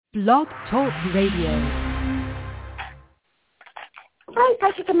Blog Talk Radio. Hi,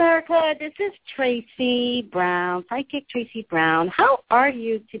 Psychic America. This is Tracy Brown, Psychic Tracy Brown. How are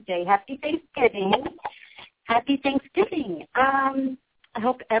you today? Happy Thanksgiving. Happy Thanksgiving. I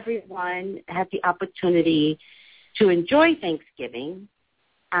hope everyone had the opportunity to enjoy Thanksgiving.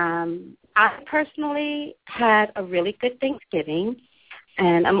 I personally had a really good Thanksgiving,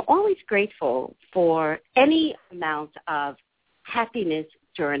 and I'm always grateful for any amount of happiness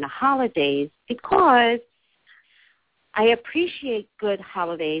during the holidays because I appreciate good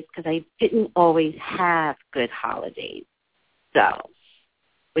holidays because I didn't always have good holidays. So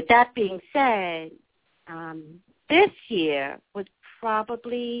with that being said, this year was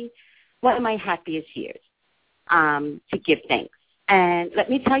probably one of my happiest years to give thanks. And let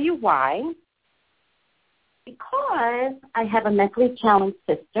me tell you why. Because I have a mentally challenged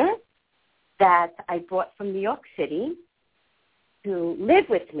sister that I brought from New York City to live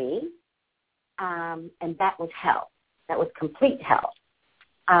with me, and that was hell. That was complete hell.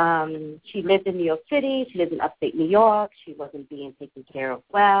 She lived in New York City. She lived in upstate New York. She wasn't being taken care of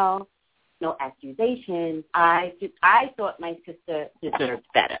well. No accusations. I thought my sister deserved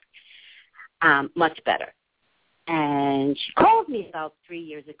better, much better. And she called me about 3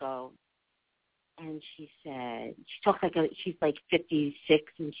 years ago, and she said, she's like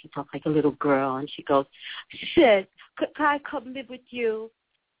 56, and she talks like a little girl, and she said, could I come live with you?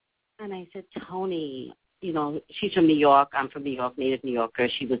 And I said, Tony, she's from New York. I'm from New York, native New Yorker.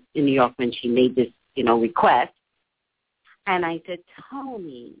 She was in New York when she made this, request. And I said,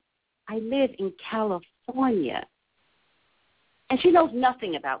 Tony, I live in California. And she knows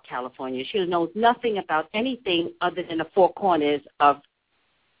nothing about California. She knows nothing about anything other than the four corners of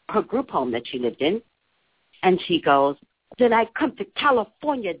her group home that she lived in. And she goes, then I come to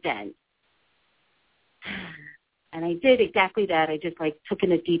California then. And I did exactly that. I just took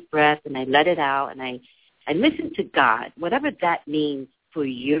in a deep breath and I let it out and I listened to God, whatever that means for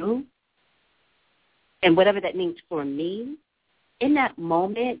you and whatever that means for me. In that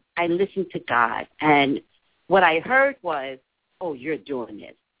moment, I listened to God. And what I heard was, oh, you're doing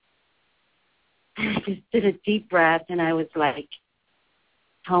this. And I just did a deep breath and I was like,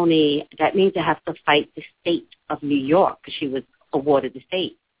 Tony, that means I have to fight the state of New York because she was awarded the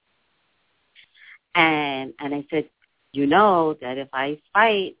state. And I said, that if I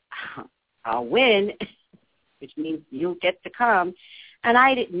fight, I'll win, which means you'll get to come. And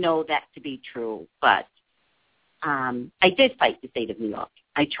I didn't know that to be true, but I did fight the state of New York.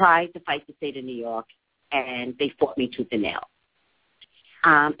 I tried to fight the state of New York, and they fought me tooth and nail.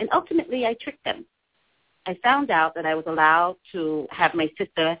 And ultimately, I tricked them. I found out that I was allowed to have my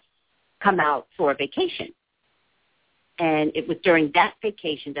sister come out for a vacation. And it was during that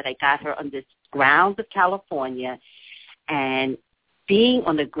vacation that I got her on the grounds of California. And being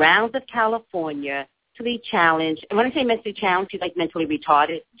on the grounds of California, mentally challenged. And when I say mentally challenged, she's mentally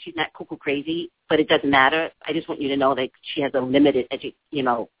retarded. She's not cuckoo crazy, but it doesn't matter. I just want you to know that she has a limited,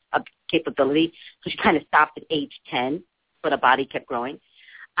 capability. So she kind of stopped at age 10, but her body kept growing.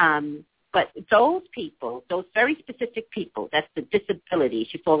 But those people, those very specific people, that's the disability.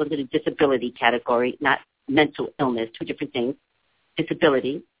 She falls under the disability category, not mental illness, two different things,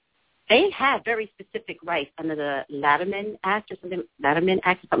 disability. They have very specific rights under the Latterman Act or something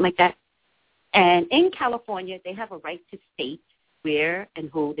like that. And in California, they have a right to state where and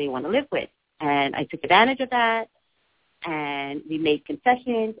who they want to live with. And I took advantage of that, and we made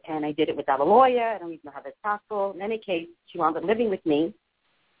concessions, and I did it without a lawyer. I don't even know how that's possible. In any case, she wound up living with me.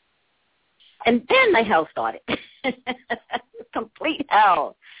 And then my hell started. Complete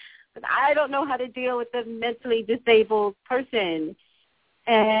hell. But I don't know how to deal with a mentally disabled person.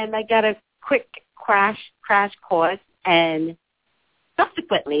 And I got a quick crash course, and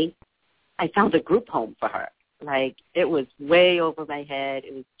subsequently, I found a group home for her. It was way over my head.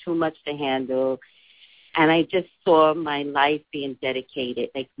 It was too much to handle. And I just saw my life being dedicated,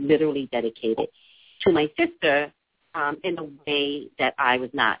 literally dedicated, to my sister in a way that I was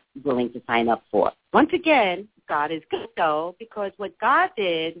not willing to sign up for. Once again, God is good, though, because what God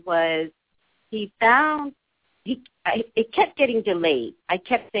did was it kept getting delayed. They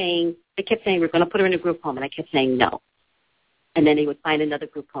kept saying, we're going to put her in a group home, and I kept saying no. And then they would find another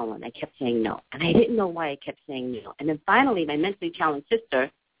group home, and I kept saying no. And I didn't know why I kept saying no. And then finally, my mentally challenged sister,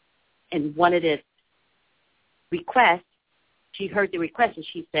 in one of the requests, she heard the request, and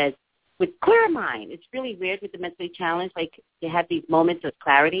she says, with clear mind, it's really weird with the mentally challenged, they have these moments of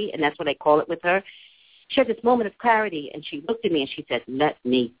clarity, and that's what I call it with her. She had this moment of clarity, and she looked at me, and she said, let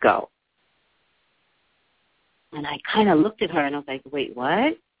me go. And I kind of looked at her, and I was like, wait,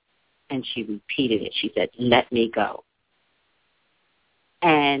 what? And she repeated it. She said, let me go.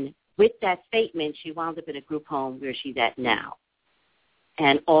 And with that statement, she wound up in a group home where she's at now.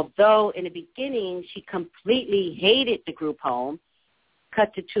 And although in the beginning she completely hated the group home,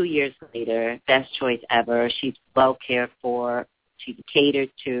 cut to 2 years later, best choice ever. She's well cared for. She's catered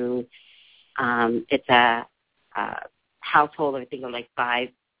to. It's a household, I think, of like 5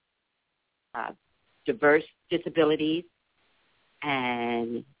 diverse disabilities.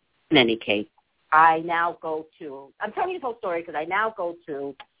 And in any case, I now go to, I'm telling you this whole story because I now go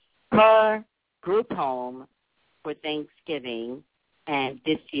to her group home for Thanksgiving. And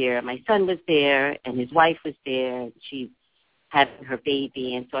this year, my son was there and his wife was there. She's having her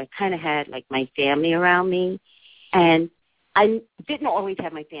baby. And so I kind of had, like, my family around me. And I didn't always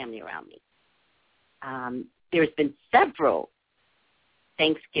have my family around me. There's been several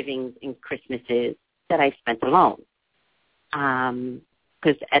Thanksgivings and Christmases that I spent alone.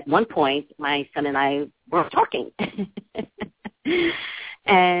 Because at one point, my son and I weren't talking.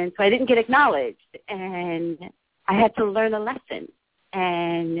 And so I didn't get acknowledged. And I had to learn a lesson.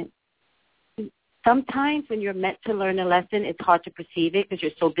 And sometimes when you're meant to learn a lesson, it's hard to perceive it because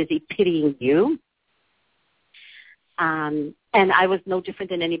you're so busy pitying you. And I was no different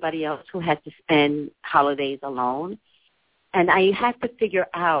than anybody else who had to spend holidays alone. And I had to figure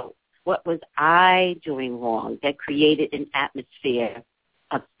out what was I doing wrong that created an atmosphere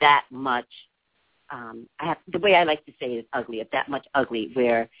of that much, the way I like to say it is ugly, of that much ugly,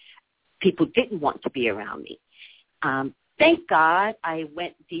 where people didn't want to be around me. Thank God I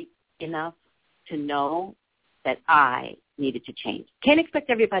went deep enough to know that I needed to change. Can't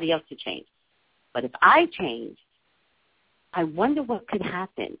expect everybody else to change. But if I changed, I wonder what could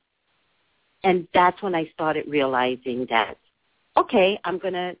happen. And that's when I started realizing that, okay, I'm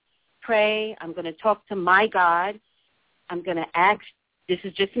going to pray. I'm going to talk to my God. I'm going to ask, this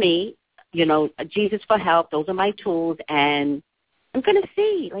is just me, Jesus for help. Those are my tools. And I'm going to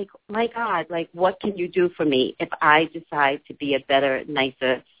see, like, my God, like, what can you do for me if I decide to be a better,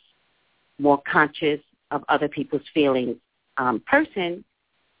 nicer, more conscious of other people's feelings person?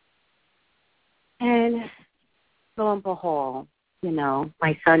 And lo and behold,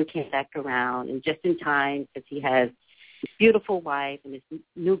 my son came back around, and just in time, because he has this beautiful wife and this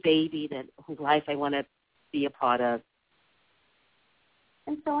new baby whose life I want to be a part of,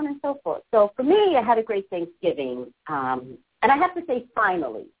 and so on and so forth. So for me, I had a great Thanksgiving, and I have to say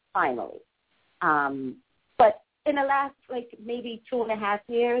finally. But in the last, like, maybe 2.5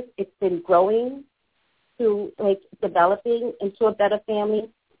 years, it's been growing to, like, developing into a better family.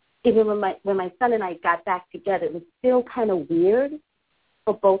 Even when my son and I got back together, it was still kind of weird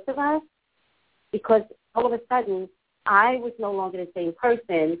for both of us because all of a sudden I was no longer the same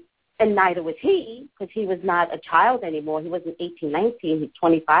person, and neither was he, because he was not a child anymore. He wasn't 18, 19. He's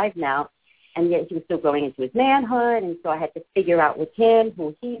 25 now, and yet he was still growing into his manhood, and so I had to figure out with him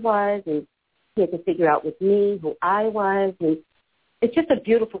who he was, and he had to figure out with me who I was. And it's just a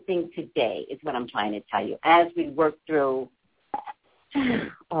beautiful thing today is what I'm trying to tell you. As we work through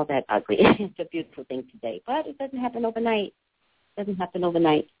all that ugly. It's a beautiful thing today, but it doesn't happen overnight. And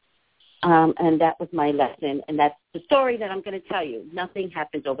that was my lesson, and that's the story that I'm going to tell you. Nothing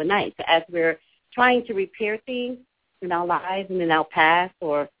happens overnight. So as we're trying to repair things in our lives and in our past,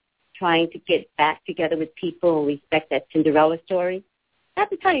 or trying to get back together with people and respect that Cinderella story, I have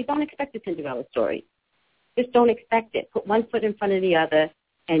to tell you, don't expect a Cinderella story. Just don't expect it. Put one foot in front of the other,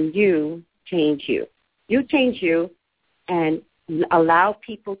 and you change you. You change you, and allow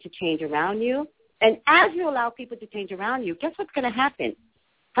people to change around you. And as you allow people to change around you, guess what's going to happen?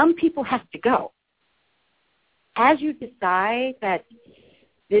 Some people have to go. As you decide that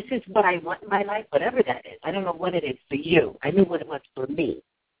this is what I want in my life, whatever that is, I don't know what it is for you. I knew what it was for me.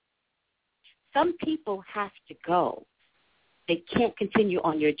 Some people have to go. They can't continue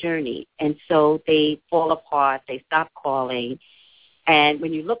on your journey, and so they fall apart. They stop calling. And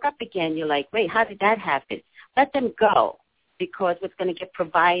when you look up again, you're like, wait, how did that happen? Let them go. Because what's going to get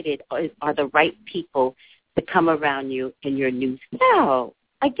provided are the right people to come around you in your new self.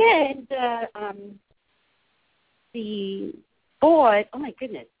 Again, the board, oh my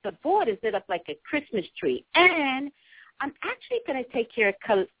goodness, the board is lit up like a Christmas tree. And I'm actually going to take care of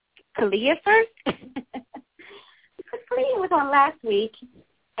Kalia first. Because Kalia was on last week,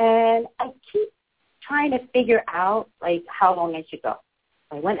 and I keep trying to figure out, like, how long I should go.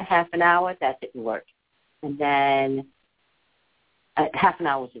 I went a half an hour, that didn't work. And then half an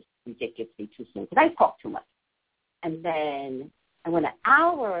hour was just ridiculously too soon because I talk too much. And then I went an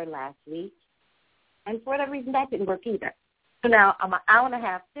hour last week, and for whatever reason, that didn't work either. So now I'm an hour and a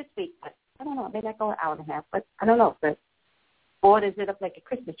half this week, but I don't know. Maybe I go an hour and a half, but I don't know. But board is lit up like a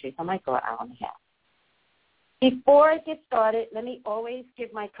Christmas tree, so I might go an hour and a half. Before I get started, let me always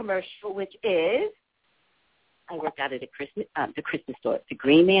give my commercial, which is I work out at the Christmas store, the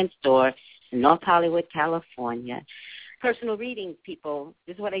Green Man store in North Hollywood, California. Personal readings, people.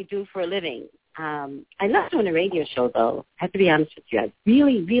 This is what I do for a living. I love doing a radio show, though. I have to be honest with you. I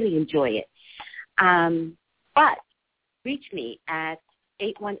really, really enjoy it. But reach me at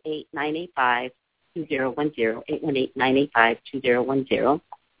 818-985-2010, 818-985-2010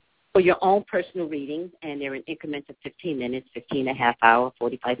 for your own personal readings, and they're in increments of 15 minutes, 15 and a half hour,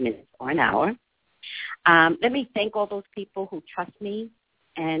 45 minutes, or an hour. Let me thank all those people who trust me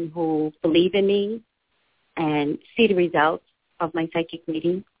and who believe in me and see the results of my psychic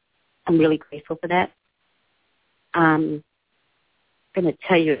readings. I'm really grateful for that. I'm going to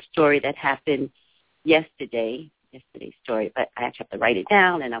tell you a story that happened yesterday's story, but I actually have to write it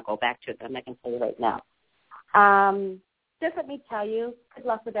down, and I'll go back to it, but I'm not going to tell you right now. Just let me tell you, good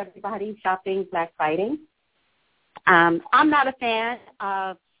luck with everybody shopping Black Friday. I'm not a fan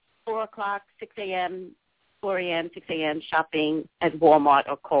of 4 o'clock, 6 a.m., 4 a.m., 6 a.m. shopping at Walmart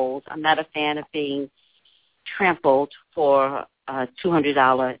or Kohl's. I'm not a fan of being trampled for a $200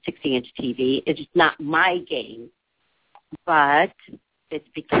 60-inch TV. It's just not my game, but it's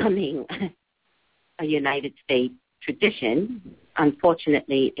becoming a United States tradition.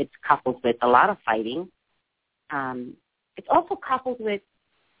 Unfortunately, it's coupled with a lot of fighting. It's also coupled with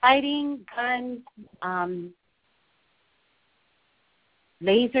fighting, guns,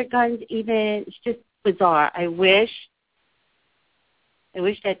 laser guns even. It's just bizarre. I wish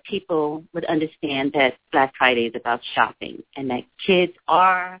that people would understand that Black Friday is about shopping and that kids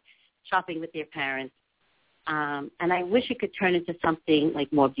are shopping with their parents. And I wish it could turn into something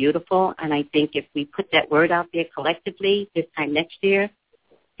like more beautiful. And I think if we put that word out there collectively this time next year,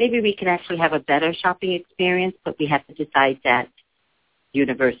 maybe we can actually have a better shopping experience, but we have to decide that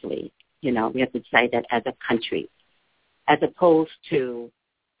universally. You know, we have to decide that as a country, as opposed to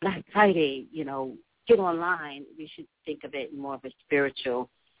Black Friday, you know, get online. We should think of it in more of a spiritual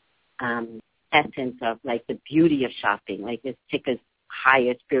essence of like the beauty of shopping, like let's take a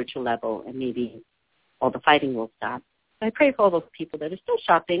higher spiritual level and maybe all the fighting will stop. So I pray for all those people that are still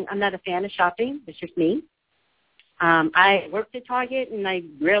shopping. I'm not a fan of shopping. It's just me. I worked at Target, and I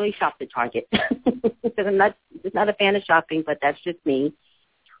rarely shop at Target because I'm not a fan of shopping, but that's just me.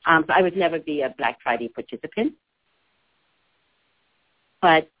 So I would never be a Black Friday participant.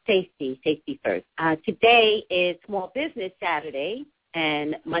 But safety first. Today is Small Business Saturday,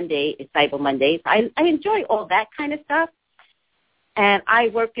 and Monday is Cyber Monday. So I enjoy all that kind of stuff. And I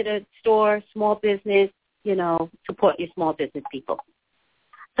work at a store, small business, you know, support your small business people.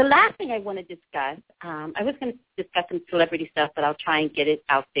 The last thing I want to discuss, I was going to discuss some celebrity stuff, but I'll try and get it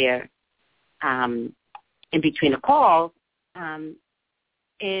out there in between the calls,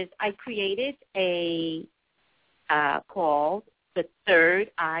 is I created a called The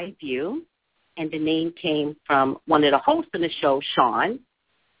Third Eye View, and the name came from one of the hosts of the show, Sean.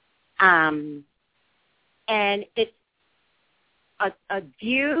 And it's a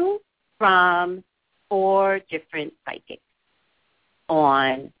view from 4 different psychics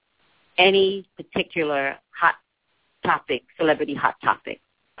on any particular hot topic, celebrity hot topic.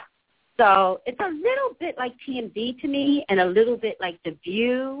 So it's a little bit like TMZ to me, and a little bit like The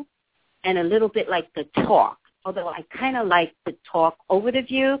View, and a little bit like The Talk, although I kind of like The Talk over The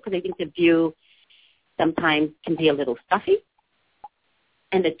View because I think The View sometimes can be a little stuffy.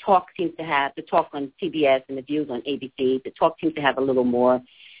 And The Talk on CBS and The View's on ABC, The Talk seems to have a little more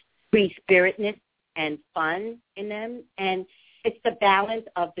free-spiritedness and fun in them. And it's the balance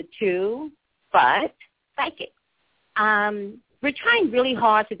of the two, but psychic. We're trying really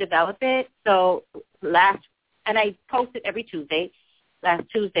hard to develop it. So and I post it every Tuesday. Last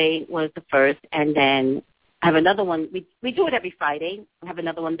Tuesday was the first, and then I have another one. We do it every Friday. I have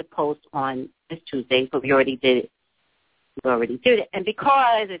another one to post on this Tuesday, but we already did it. And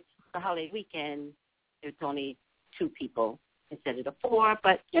because it's the holiday weekend, there's only 2 people instead of the 4.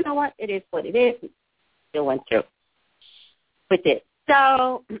 But you know what? It is what it is. It still went through with it.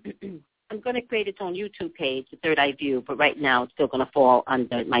 So I'm going to create its own YouTube page, The Third Eye View, but right now it's still going to fall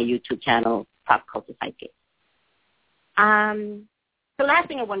under my YouTube channel, Pop Culture Psychic. The last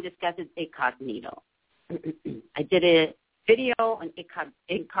thing I want to discuss is Incognito. I did a video on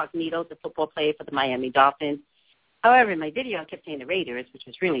Incognito, the football player for the Miami Dolphins. However, in my video, I kept saying the Raiders, which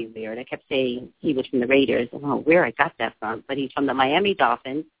was really weird. I kept saying he was from the Raiders. I don't know where I got that from, but he's from the Miami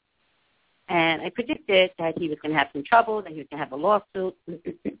Dolphins. And I predicted that he was going to have some trouble, that he was going to have a lawsuit.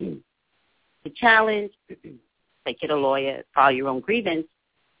 The challenge, like get a lawyer, file your own grievance.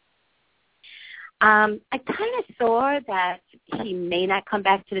 I kind of saw that he may not come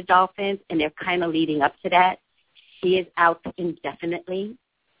back to the Dolphins, and they're kind of leading up to that. He is out indefinitely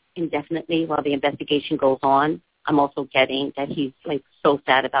while the investigation goes on. I'm also getting that he's, like, so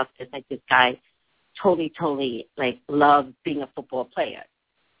sad about this. Like, this guy totally, like, loves being a football player.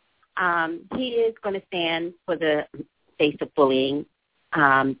 He is going to stand for the face of bullying.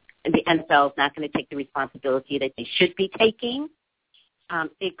 The NFL is not going to take the responsibility that they should be taking.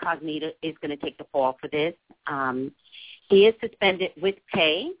 Incognito is going to take the fall for this. He is suspended with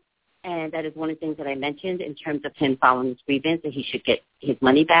pay, and that is one of the things that I mentioned in terms of him following his grievance, that he should get his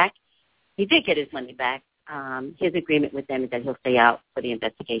money back. He did get his money back. His agreement with them is that he'll stay out for the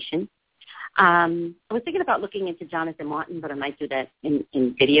investigation. I was thinking about looking into Jonathan Martin, but I might do that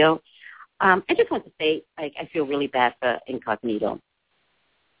in video. I just want to say, like, I feel really bad for Incognito.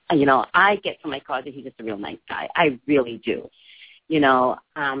 You know, I get from my cards that he's just a real nice guy. I really do. You know,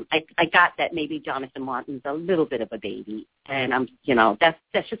 I got that maybe Jonathan Martin's a little bit of a baby, and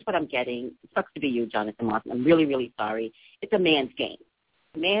that's just what I'm getting. It sucks to be you, Jonathan Martin. I'm really sorry. It's a man's game.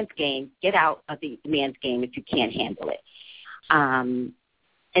 Man's game. Get out of the man's game if you can't handle it.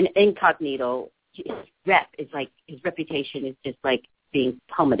 And Incognito, his reputation is just like being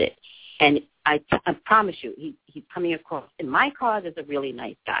plummeted. And I promise you, he's coming across in my card as a really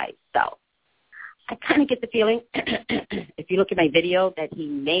nice guy. So I kind of get the feeling, if you look at my video, that he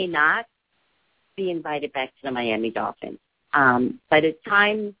may not be invited back to the Miami Dolphins. By the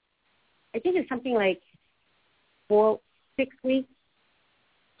time, I think it's something like 4-6 weeks.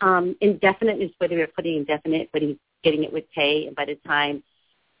 Indefinite is whether we're putting indefinite, but he's getting it with pay. And by the time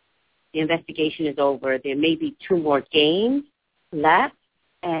the investigation is over, there may be 2 more games left.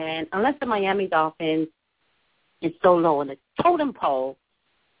 And unless the Miami Dolphins is so low on the totem pole,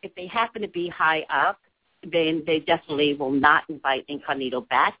 if they happen to be high up, then they definitely will not invite Incognito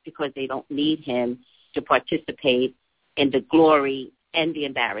back because they don't need him to participate in the glory and the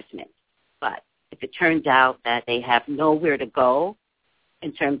embarrassment. But if it turns out that they have nowhere to go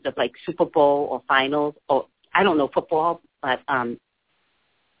in terms of like Super Bowl or finals, or I don't know football, but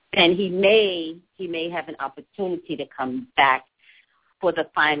then he may have an opportunity to come back for the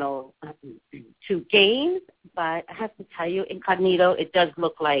final 2 games. But I have to tell you, Incognito, it does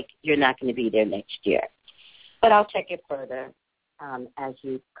look like you're not going to be there next year. But I'll check it further as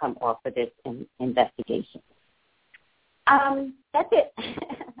you come off of this investigation. That's it.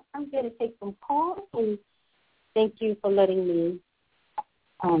 I'm going to take some calls, and thank you for letting me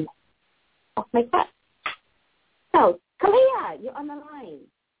off my cup. So, Kalia, you're on the line.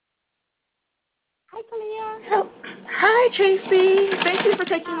 Hi, Kalia. Hi, Tracy. Thank you for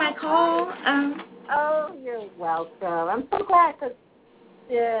taking my call. Oh, you're welcome. I'm so glad because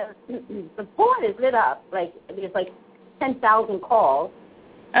the board is lit up. Like, there's like 10,000 calls.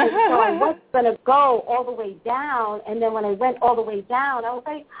 And so I was going to go all the way down, and then when I went all the way down, I was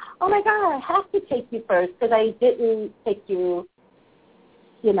like, oh, my God, I have to take you first because I didn't take you,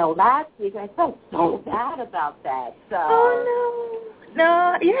 last week. I felt so bad about that. So. Oh,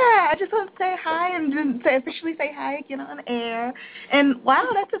 no, yeah, I just want to say hi and officially say hi again on air. And wow,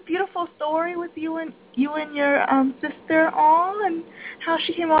 that's a beautiful story with you and your sister all, and how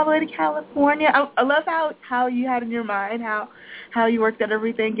she came all the way to California. I love how you had in your mind how you worked at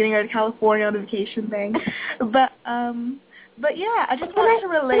everything, getting her to California on the vacation thing. But yeah, I just wanted to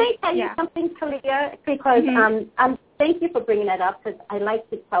relate. Can I tell you something, Kalia? Because thank you for bringing that up, because I like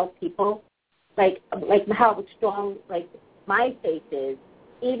to tell people like how strong my faith is,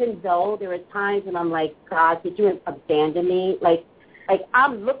 even though there are times when I'm like, God, did you abandon me? Like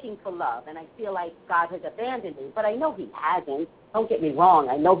I'm looking for love, and I feel like God has abandoned me. But I know he hasn't. Don't get me wrong.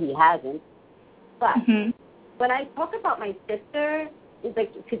 I know he hasn't. But when I talk about my sister,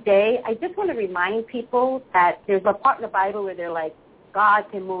 today, I just want to remind people that there's a part in the Bible where they're like, God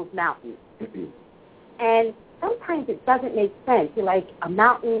can move mountains. And sometimes it doesn't make sense. You're like, a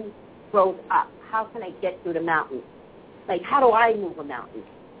mountain grows up. How can I get through the mountain? Like, how do I move a mountain?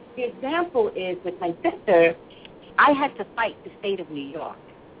 The example is with my sister, I had to fight the state of New York.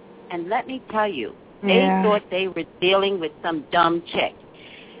 And let me tell you, they thought they were dealing with some dumb chick.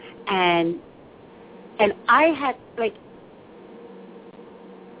 And I had,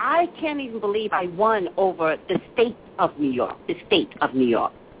 I can't even believe I won over the state of New York,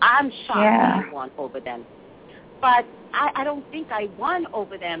 I'm shocked that I won over them. But I don't think I won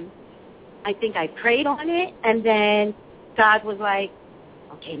over them. I think I prayed on it, and then God was like,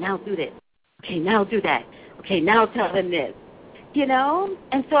 okay, now do this. Okay, now do that. Okay, now tell them this.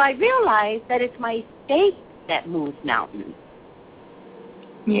 And so I realized that it's my faith that moves mountains.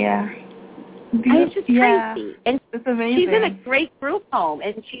 Yeah. It's just crazy. And it's amazing. She's in a great group home,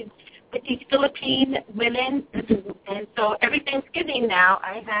 and she's with these Philippine women. And so every Thanksgiving now,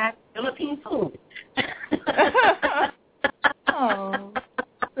 I have Philippine food. Oh,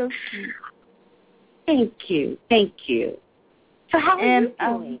 so sweet. Thank you. So how are you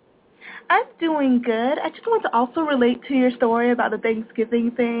doing? I'm doing good. I just want to also relate to your story about the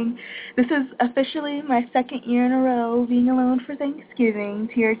Thanksgiving thing. This is officially my second year in a row being alone for Thanksgiving.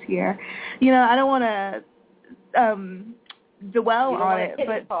 Tears here. You know, I don't want to dwell on it,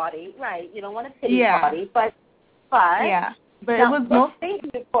 but party, right? You don't want a pity party, but yeah. But now, it was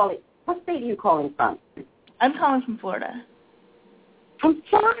what state are you calling from? I'm calling from Florida. From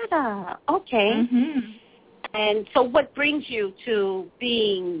Florida, okay. Mm-hmm. And so, what brings you to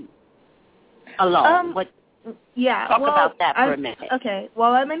being alone? Talk about that for a minute. Okay.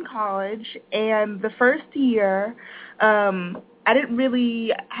 Well, I'm in college, and the first year, I didn't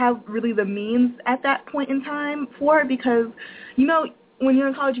really have the means at that point in time for it because, you know, when you're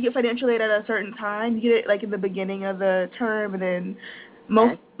in college, you get financial aid at a certain time. You get it like in the beginning of the term, and then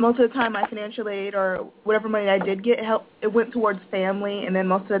most of the time my financial aid or whatever money I did get, it went towards family, and then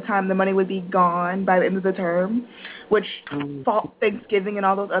most of the time the money would be gone by the end of the term, which Thanksgiving and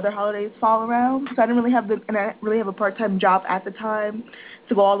all those other holidays fall around. So I didn't really have a part-time job at the time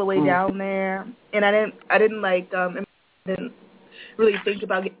to go all the way down there, and I didn't really think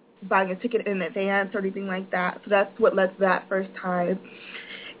about buying a ticket in advance or anything like that. So that's what led to that first time.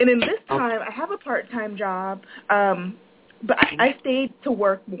 And then this time I have a part-time job. But I stayed to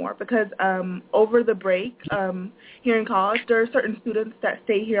work more because over the break here in college, there are certain students that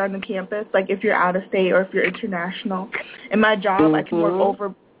stay here on the campus, like if you're out of state or if you're international. In my job, I can work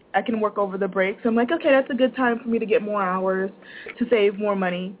over the break. So I'm like, okay, that's a good time for me to get more hours to save more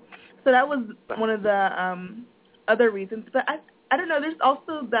money. So that was one of the other reasons. But I don't know. There's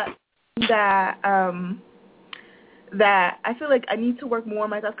also that I feel like I need to work more on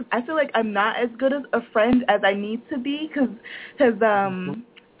myself because I feel like I'm not as good as a friend as I need to be because that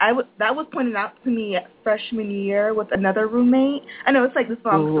was pointed out to me at freshman year with another roommate. I know it's like this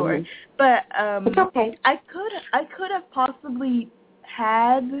long story, but it's okay. I could have possibly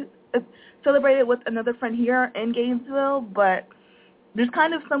had celebrated with another friend here in Gainesville, but there's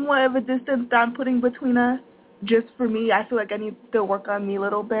kind of somewhat of a distance that I'm putting between us. Just for me, I feel like I need to still work on me a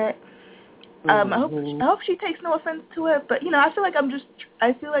little bit. I hope she takes no offense to it, but, you know, I feel like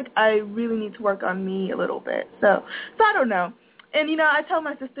I really need to work on me a little bit. So I don't know. And, you know, I tell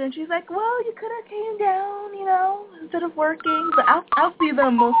my sister, and she's like, well, you could have came down, you know, instead of working. But I'll see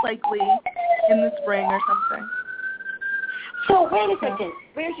them most likely in the spring or something. So wait a second.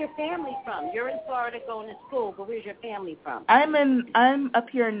 Where's your family from? You're in Florida going to school, but where's your family from? I'm up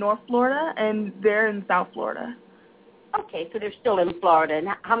here in North Florida, and they're in South Florida. Okay, so they're still in Florida. And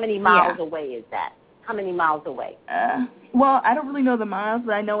how many miles away is that? How many miles away? Well, I don't really know the miles,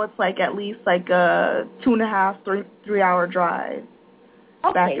 but I know it's like at least like a 2.5, 3 hour drive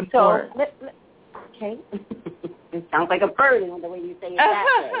back and forth. Okay. It sounds like a burden the way you say it that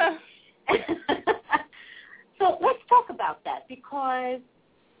way. So let's talk about that because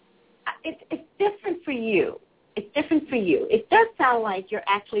it's different for you. It does sound like you're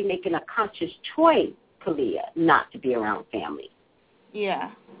actually making a conscious choice, Kalia, not to be around family.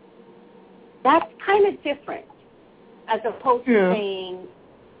 Yeah. That's kind of different as opposed to saying,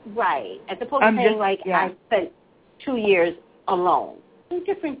 I spent 2 years alone. It's a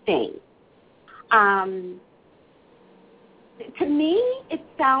different thing. To me, it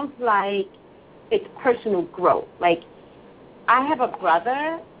sounds like it's personal growth. Like, I have a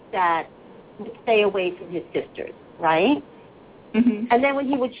brother that would stay away from his sisters, right? Mm-hmm. And then when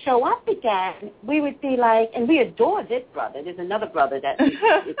he would show up again, we would be like, and we adore this brother. There's another brother that is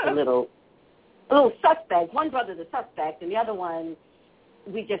a little suspect. One brother's a suspect, and the other one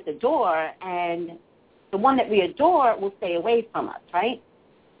we just adore. And the one that we adore will stay away from us, right?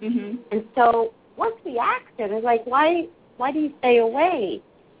 Mm-hmm. And so once we asked him, it's like, why do you stay away?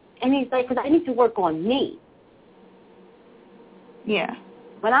 And he's like, because I need to work on me. Yeah.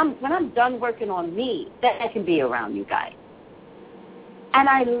 When I'm done working on me, then I can be around you guys. And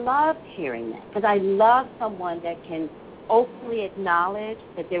I love hearing that because I love someone that can openly acknowledge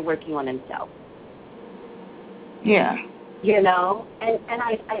that they're working on themselves. Yeah. You know, and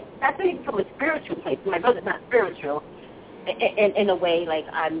I that's even from a spiritual place. My brother's not spiritual in a way like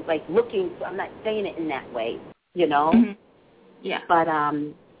I'm like looking. I'm not saying it in that way, you know. Mm-hmm. Yeah. But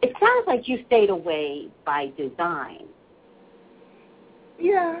it sounds like you stayed away by design.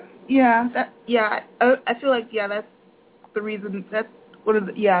 Yeah. I feel like that's the reason. That's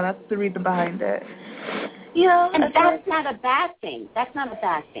the reason behind it. You know, and that's not a bad thing. That's not a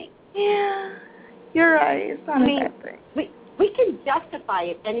bad thing. Yeah, you're right. It's not a bad thing. We can justify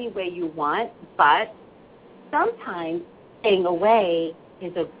it any way you want, but sometimes staying away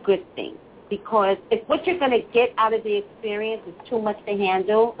is a good thing. Because if what you're going to get out of the experience is too much to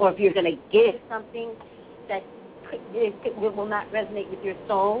handle, or if you're going to get something that will not resonate with your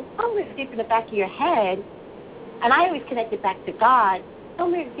soul, somewhere deep in the back of your head, and I always connect it back to God,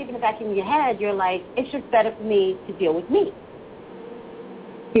 somewhere deep in the back of your head, you're like, it's just better for me to deal with me.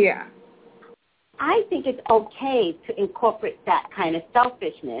 Yeah. I think it's okay to incorporate that kind of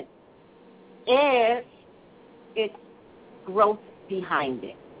selfishness if it's growth behind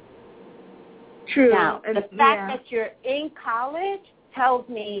it. True. Now, and the fact that you're in college tells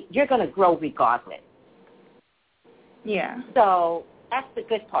me you're going to grow regardless. Yeah. So that's the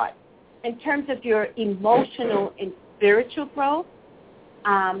good part. In terms of your emotional and spiritual growth,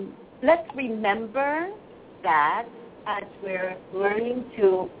 let's remember that as we're learning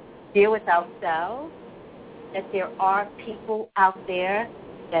to deal with ourselves, that there are people out there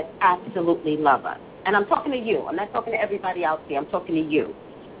that absolutely love us. And I'm talking to you. I'm not talking to everybody out there. I'm talking to you.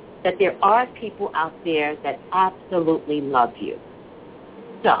 That there are people out there that absolutely love you.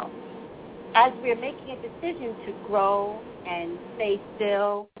 So, as we're making a decision to grow and stay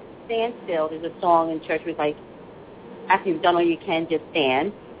still, stand still, there's a song in church where it's like, after you've done all you can, just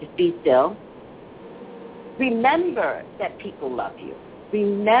stand, just be still. Remember that people love you.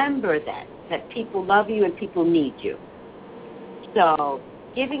 Remember that people love you and people need you. So,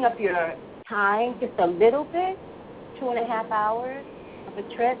 giving up your time just a little bit, 2.5 hours of a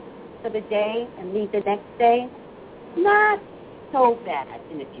trip for the day and leave the next day, not so bad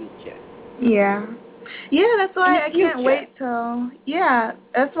in the future. Yeah. Yeah, that's why I can't wait till,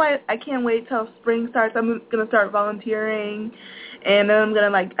 that's why I can't wait till spring starts. I'm going to start volunteering, and then I'm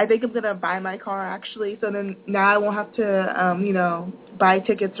going to, I think I'm going to buy my car, actually, so then now I won't have to, buy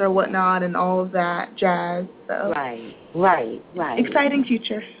tickets or whatnot and all of that jazz. So. Right. Exciting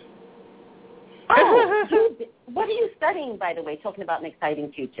future. Oh, what are you studying, by the way, talking about an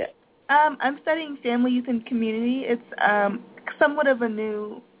exciting future? I'm studying family, youth, and community. It's somewhat of a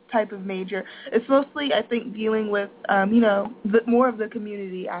new type of major. It's mostly, I think, dealing with, more of the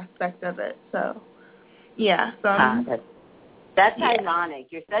community aspect of it. So, yeah. So that's ironic.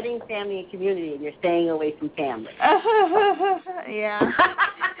 You're studying family and community, and you're staying away from family. Yeah.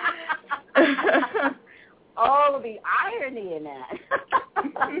 Oh, the irony in that.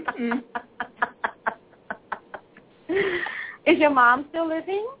 Is your mom still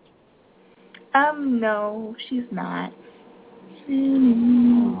living? No, she's not.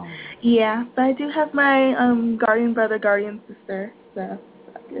 Yeah, but I do have my guardian brother, guardian sister, so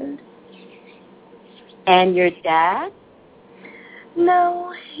that's good. And your dad?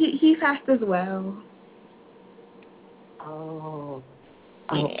 No, he passed as well. Oh,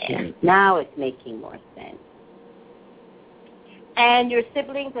 okay. Yeah. Now it's making more sense. And your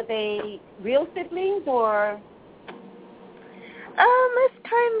siblings, are they real siblings or? It's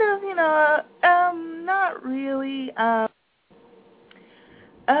kind of, not really. I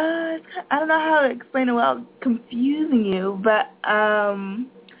don't know how to explain it without confusing you, but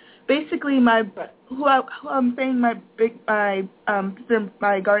basically who I'm saying my sister,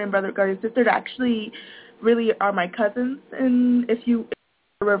 my guardian brother, guardian sister, actually really are my cousins. And if you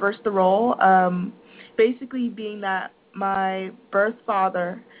reverse the role, basically being that my birth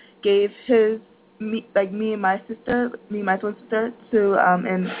father gave me and my sister, my twin sister, to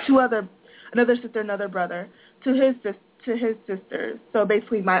and another sister, another brother, to his sisters. So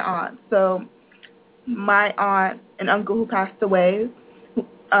basically my aunt. So my aunt and uncle who passed away, who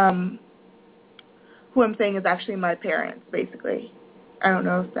I'm saying is actually my parents, basically. I don't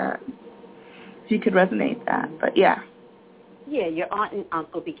know if you could resonate that, but yeah. Yeah, your aunt and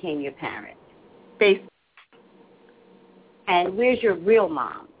uncle became your parents. Basically. And where's your real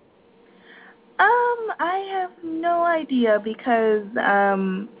mom? I have no idea because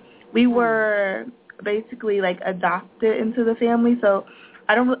we were basically adopted into the family, so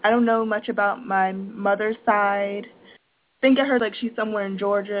I don't know much about my mother's side. I think I heard she's somewhere in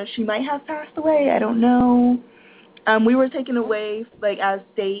Georgia. She might have passed away. I don't know. We were taken away as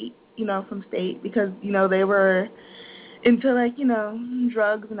state, from state because they were into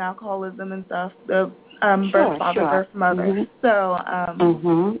drugs and alcoholism and stuff. The birth father, birth mother.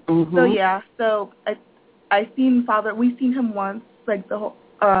 Mm-hmm. So yeah. So we've seen him once, the whole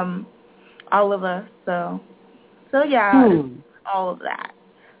all of us. So yeah, all of that.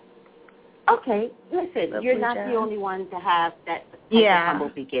 Okay, listen, you're not the only one to have that type of humble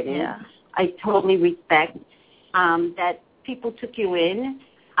beginning. Yeah. I totally respect that people took you in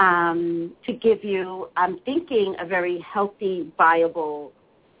to give you, I'm thinking, a very healthy, viable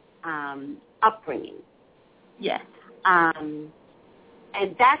upbringing. Yes. And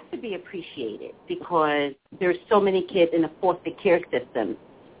that's to be appreciated because there's so many kids in the foster care system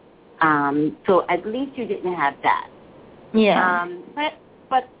So at least you didn't have that. Yeah.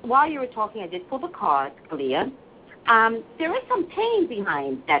 But while you were talking, I did pull the card, Kalia. There is some pain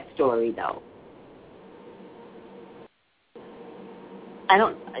behind that story, though.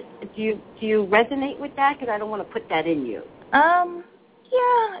 Do you resonate with that? Because I don't want to put that in you.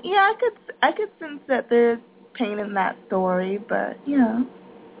 Yeah, I could sense that there's pain in that story, but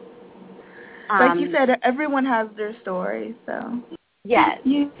like you said, everyone has their story, so. Yes.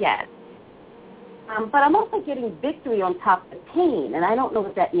 But I'm also getting victory on top of pain, and I don't know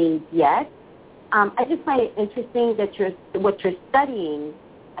what that means yet. I just find it interesting that what you're studying.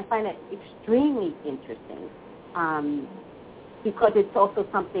 I find it extremely interesting because it's also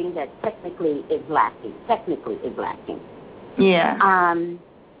something that technically is lacking. Yeah.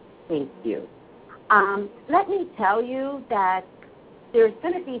 Thank you. Let me tell you that there's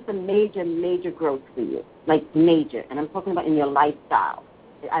going to be some major growth for you, like major, and I'm talking about in your lifestyle.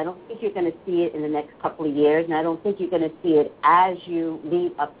 I don't think you're going to see it in the next couple of years, and I don't think you're going to see it as you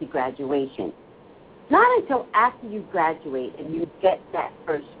lead up to graduation. Not until after you graduate and you get that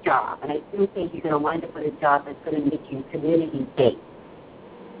first job, and I do think you're going to wind up with a job that's going to make you community-based.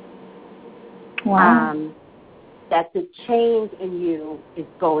 Wow. That the change in you is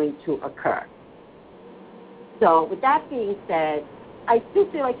going to occur. So with that being said, I do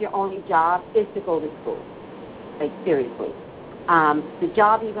feel like your only job is to go to school, like seriously. The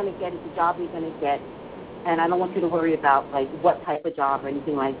job you're going to get is the job you're going to get, and I don't want you to worry about like what type of job or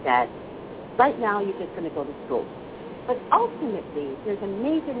anything like that. Right now, you're just going to go to school. But ultimately, there's a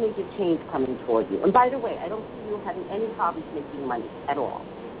major change coming toward you. And by the way, I don't see you having any problems making money at all.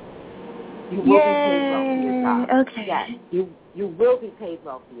 You will be paid well for your job. Okay. Yes, you will be paid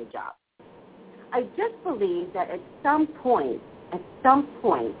well for your job. I just believe that at some point,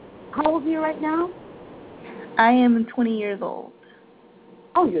 how old are you right now? I am 20 years old.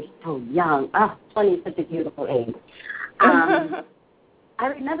 Oh, you're so young. 20 is such a beautiful age. I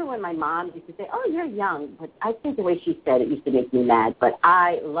remember when my mom used to say, "Oh, you're young," but I think the way she said it used to make me mad. But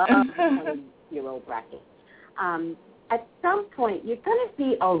I love the 20-year-old bracket. At some point, you're going to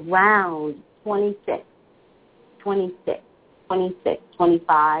be around 26,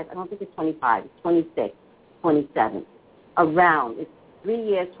 25. I don't think it's 25. It's 26, 27. Around. It's 3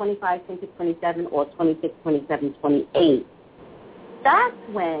 years, 25, 26, 27, or 26, 27, 28. That's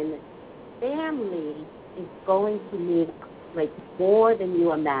when family is going to need like more than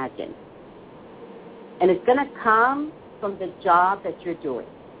you imagine. And it's going to come from the job that you're doing.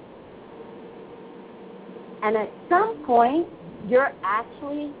 And at some point, you're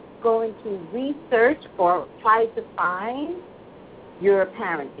actually going to research or try to find your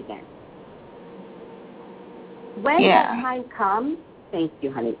parents again. When that time comes, thank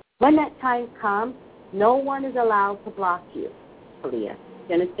you, honey. When that time comes, no one is allowed to block you, Kalia.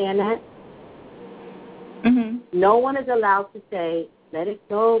 You understand that? Mm-hmm. No one is allowed to say, let it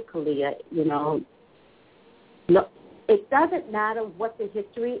go, Kalia. No, it doesn't matter what the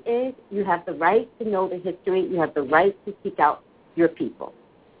history is. You have the right to know the history. You have the right to seek out your people.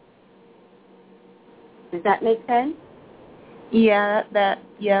 Does that make sense? Yeah, that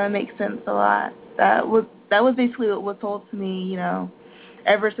makes sense a lot. That was basically what was told to me,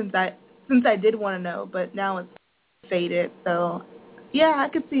 ever since I did want to know, but now it's faded. So, yeah, I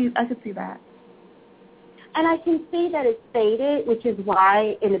could see that. And I can see that it's faded, which is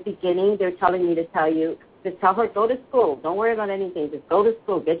why in the beginning they're telling me to tell you, just tell her, go to school. Don't worry about anything. Just go to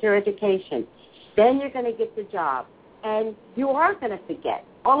school. Get your education. Then you're going to get the job. And you are going to forget.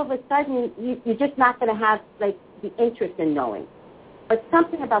 All of a sudden, you're just not going to have, like, the interest in knowing. But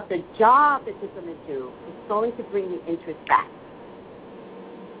something about the job that you're going to do is going to bring the interest back.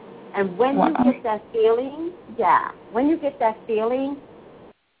 And when you get that feeling,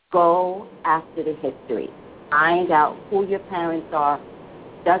 go after the history. Find out who your parents are.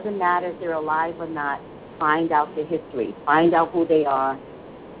 Doesn't matter if they're alive or not. Find out the history. Find out who they are.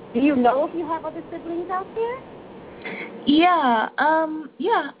 Do you know if you have other siblings out there? Yeah.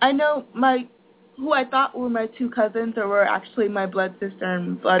 I know who I thought were my two cousins were actually my blood sister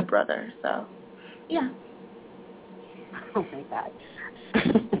and blood brother. So, yeah. Oh my God.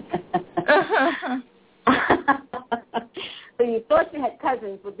 So you thought you had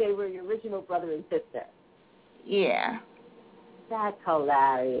cousins, but they were your original brother and sister. Yeah. That's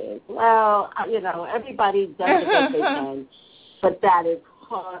hilarious. Well, everybody does the best they can, but that is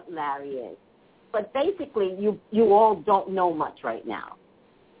hilarious. But basically, you all don't know much right now.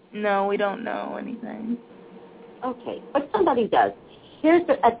 No, we don't know anything. Okay, but somebody does.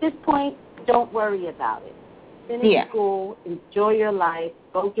 At this point, don't worry about it. Finish school, enjoy your life,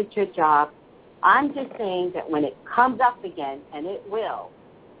 go get your job. I'm just saying that when it comes up again, and it will,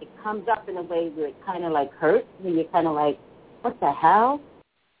 it comes up in a way where it kind of like hurts, and you're kind of like, what the hell?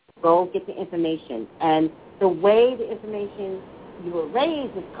 Go get the information. And the way the information you were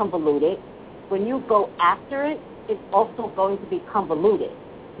raised is convoluted. When you go after it, it's also going to be convoluted.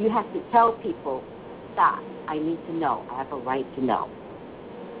 You have to tell people, stop, I need to know. I have a right to know.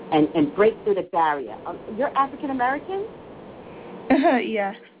 And break through the barrier. You're African-American?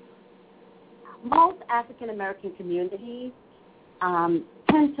 Yes. Most African-American communities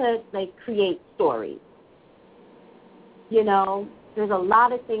tend to, like, create stories. You know, there's a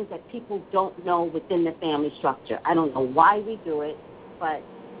lot of things that people don't know within the family structure. I don't know why we do it, but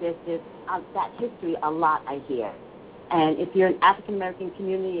there's this, that history a lot I hear. And if you're an African-American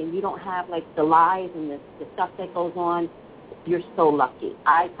community and you don't have, like, the lies and the stuff that goes on, you're so lucky.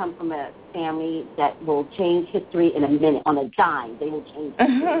 I come from a family that will change history in a minute, on a dime. They will change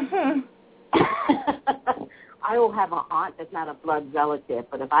history. I will have an aunt that's not a blood relative,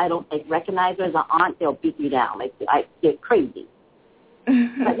 but if I don't recognize her as an aunt, they'll beat you down. Like, I get crazy. But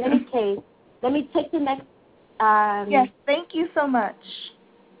in any case, let me take the next. Yes, thank you so much.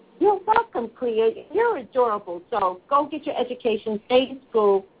 You're welcome, Clea. You're adorable. So go get your education. Stay in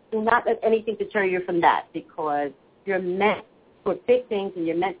school. Do not let anything deter you from that, because you're meant for big things and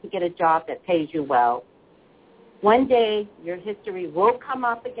you're meant to get a job that pays you well. One day, your history will come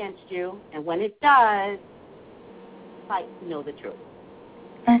up against you, and when it does, fight to know the truth.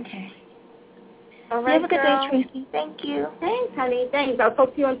 Okay. All right, have a good girl. day, Tracy. Thank you. Thanks, honey. Thanks. I'll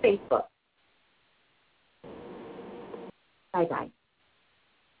talk to you on Facebook. Bye-bye.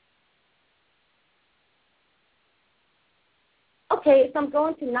 Okay, so I'm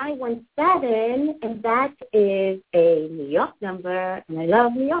going to 917, and that is a New York number, and I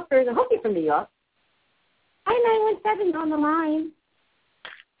love New Yorkers. I hope you're from New York. Hi, 917 on the line.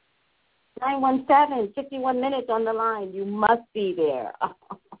 917, 51 minutes on the line. You must be there.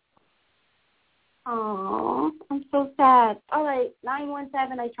 Oh, I'm so sad. All right,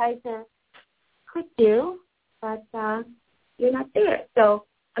 917, I tried to click you, but you're not there. So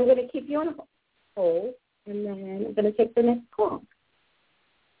I'm going to keep you on hold, and then I'm going to take the next call.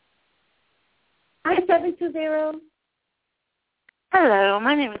 Hi, 720. Hello,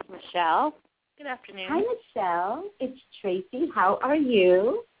 my name is Michelle. Good afternoon. Hi, Michelle. It's Tracy. How are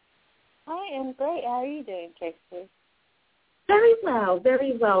you? I am great. How are you doing, Tracy? Very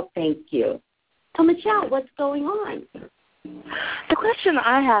well, thank you. So, Michelle, what's going on? The question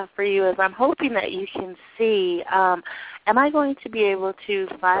I have for you is I'm hoping that you can see, am I going to be able to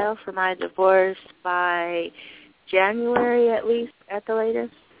file for my divorce by January at least, at the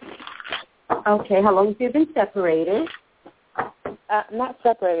latest? Okay, how long have you been separated? Not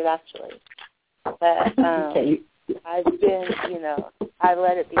separated, actually. But okay. I've been, I've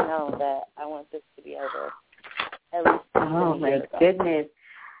let it be known that I want this to be over at least. Oh, my goodness.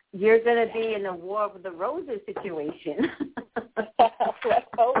 You're going to be in the War of the Roses situation. Let's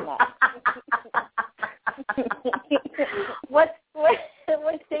hope not. What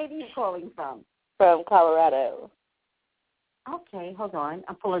state are you calling from? From Colorado. Okay, hold on.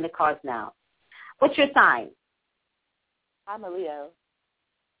 I'm pulling the cards now. What's your sign? I'm a Leo.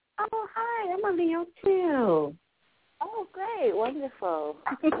 Oh, hi. I'm a Leo, too. Oh, great. Wonderful.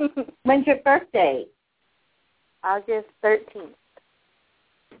 When's your birthday? August 13th.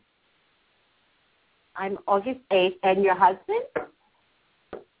 I'm August 8th. And your husband?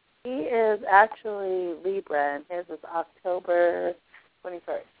 He is actually Libra, and his is October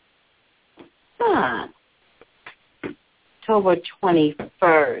 21st. Huh. October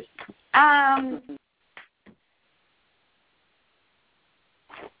 21st.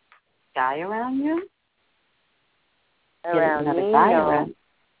 Guy around you? Around another me, guy no. around.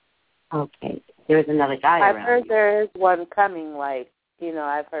 Okay. There's another guy I've around. I've heard you. there's one coming, I've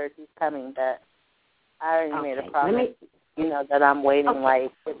heard he's coming, but I already made a promise, that I'm waiting,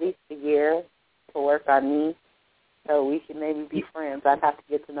 at least a year to work on me so we can maybe be friends. I'd have to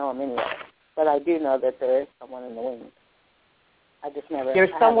get to know him anyway. But I do know that there is someone in the wings. I just never... There's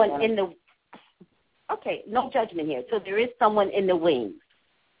someone in the... Okay, no judgment here. So there is someone in the wings.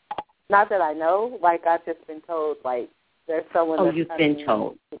 Not that I know. I've just been told, there's someone that's you've coming. been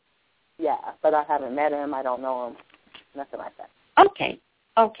told. Yeah, but I haven't met him. I don't know him. Nothing like that. Okay.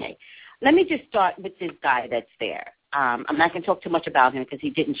 Let me just start with this guy that's there. I'm not going to talk too much about him because he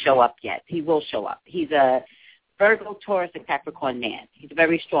didn't show up yet. He will show up. He's a Virgo, Taurus, and Capricorn man. He's a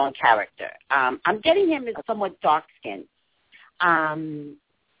very strong character. I'm getting him as somewhat dark-skinned.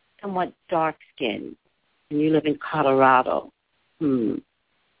 Somewhat dark-skinned. And you live in Colorado.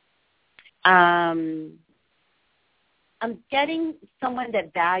 I'm getting someone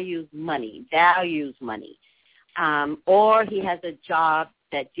that values money, or he has a job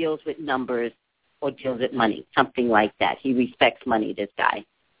that deals with numbers or deals with money, something like that. He respects money, this guy.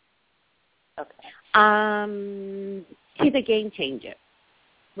 Okay. He's a game changer.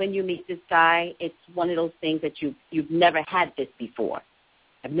 When you meet this guy, it's one of those things that you've never had this before.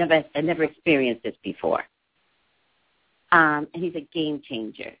 I've never experienced this before. And he's a game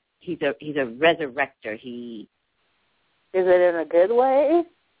changer. He's a resurrector. Is it in a good way?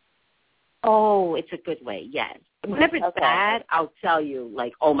 Oh, it's a good way, yes. Whenever it's bad, I'll tell you,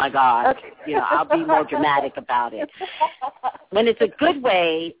 like, oh, my God. Okay. I'll be more dramatic about it. When it's a good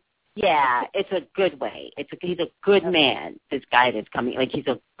way, yeah, it's a good way. He's a good man, this guy that's coming. Like, he's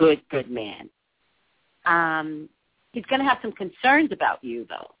a good man. He's going to have some concerns about you,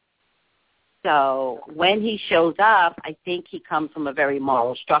 though. So when he shows up, I think he comes from a very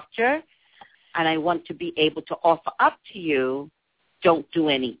moral structure, and I want to be able to offer up to you, don't do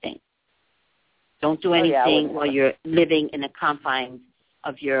anything. Don't do anything while you're living in the confines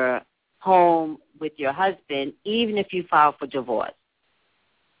of your home with your husband, even if you file for divorce.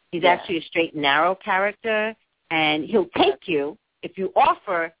 He's actually a straight and narrow character, and he'll take you. If you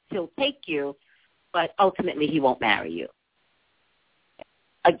offer, he'll take you, but ultimately he won't marry you.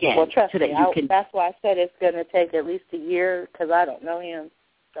 Again, well, trust so that me, you can. That's why I said it's going to take at least a year because I don't know him.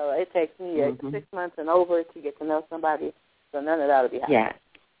 So it takes me 6 months and over to get to know somebody. So none of that will be happening. Yeah.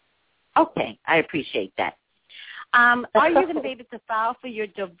 Okay, I appreciate that. Are you going to be able to file for your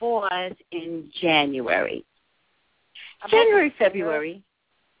divorce in January? January, February.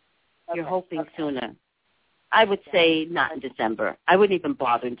 Okay. You're hoping sooner. I would say not in December. I wouldn't even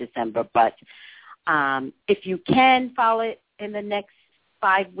bother in December. But if you can file it in the next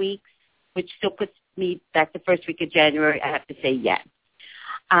 5 weeks, which still puts me back the first week of January, I have to say yes.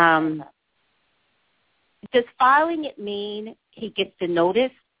 Does filing it mean he gets the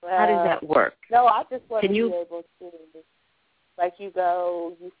notice? How does that work? No, I just want to be able to, like, you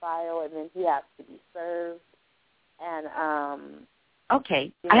go, you file, and then he has to be served. And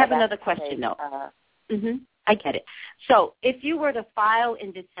okay, I have another question, though. I get it. So if you were to file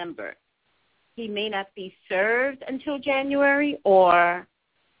in December, he may not be served until January, or?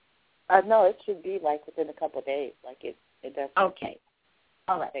 No, it should be, like, within a couple of days. Like, it does. Okay.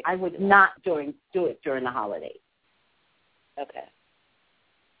 All right. I would not do it during the holidays. Okay.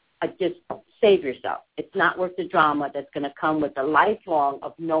 Just save yourself. It's not worth the drama that's going to come with the lifelong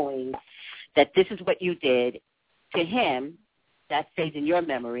of knowing that this is what you did to him. That stays in your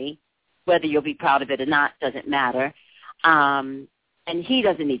memory. Whether you'll be proud of it or not doesn't matter. And he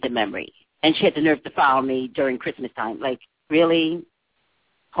doesn't need the memory. And she had the nerve to file me during Christmas time. Like, really?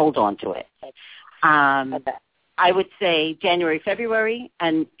 Hold on to it. Okay. I would say January, February,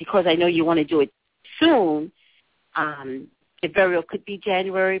 and because I know you want to do it soon, it very well could be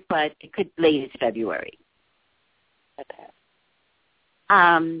January, but it could latest February. Okay.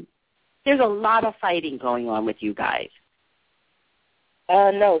 There's a lot of fighting going on with you guys.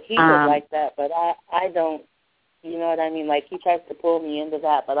 No, he was like that, but I don't, you know what I mean? Like, he tries to pull me into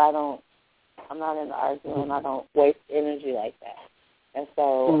that, but I'm not into arguing. I don't waste energy like that. And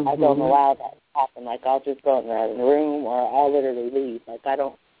so I don't allow that to happen. Like, I'll just go in the room or I'll literally leave. Like, I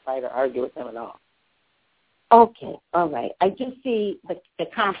don't fight or argue with him at all. Okay, all right. I just see the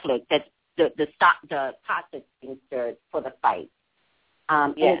conflict, that the pot that's being stirred for the fight.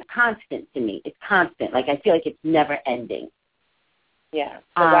 And it's constant to me. It's constant. Like, I feel like it's never ending. Yeah,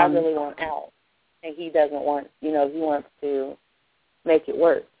 because I really want out. And he doesn't want, he wants to make it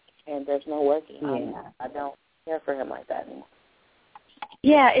work. And there's no working. Yeah. I don't care for him like that anymore.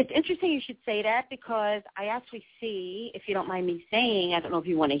 Yeah, it's interesting you should say that because I actually see, if you don't mind me saying, I don't know if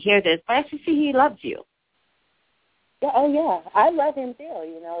you want to hear this, but I actually see he loves you. Yeah, oh, yeah. I love him too.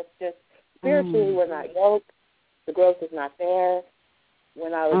 It's just spiritually we're not yoked. The growth is not there.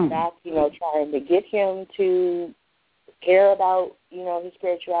 When I was back, trying to get him to care about, his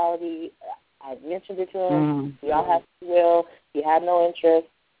spirituality, I mentioned it to him. We all have free will. He had no interest,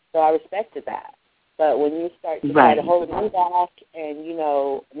 so I respected that. But when you start to try to hold me back and,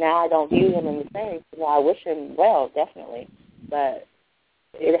 now I don't view him in the same, I wish him well, definitely. But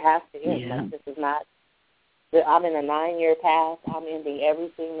it has to end. Yeah. Like, this is not, I'm in a 9-year path. I'm ending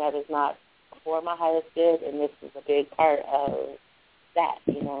everything that is not for my highest good, and this is a big part of that,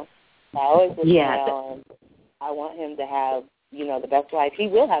 I always wish him well, and I want him to have, the best life. He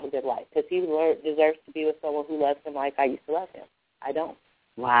will have a good life because he deserves to be with someone who loves him like I used to love him. I don't.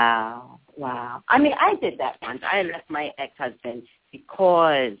 Wow. I mean, I did that once. I left my ex-husband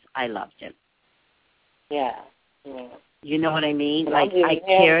because I loved him. Yeah. You know what I mean? And like, I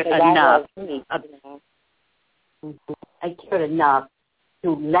cared enough. I cared enough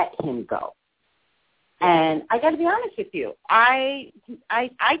to let him go. And I got to be honest with you, I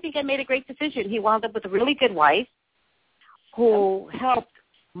think I made a great decision. He wound up with a really good wife who helped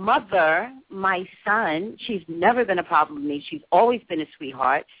mother my son. She's never been a problem with me. She's always been a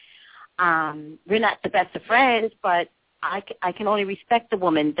sweetheart. We're not the best of friends, but I can only respect the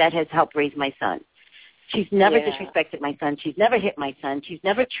woman that has helped raise my son. She's never disrespected my son. She's never hit my son. She's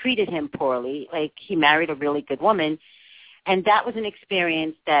never treated him poorly. Like, he married a really good woman. And that was an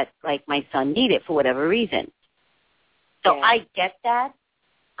experience that, like, my son needed for whatever reason. So I get that.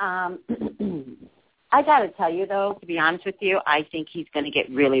 I got to tell you, though, to be honest with you, I think he's going to get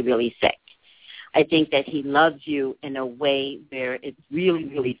really, really sick. I think that he loves you in a way where it's really,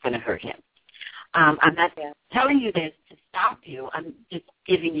 really going to hurt him. I'm not telling you this to stop you. I'm just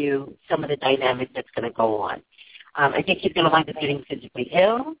giving you some of the dynamics that's going to go on. I think he's going to wind up getting physically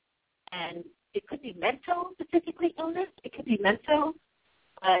ill, and it could be mental, the physically illness. It could be mental,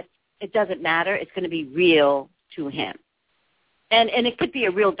 but it doesn't matter. It's going to be real to him. And it could be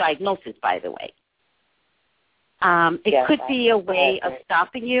a real diagnosis, by the way. It could be a way of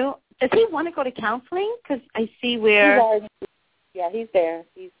stopping you. Does he want to go to counseling? Because I see where... He's there.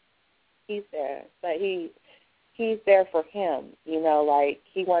 He's there. But he's there for him. You know, like,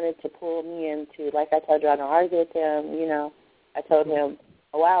 he wanted to pull me into, like I told you, I don't argue with him. You know, I told him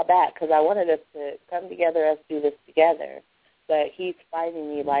a while back, because I wanted us to come together, us do this together. But he's fighting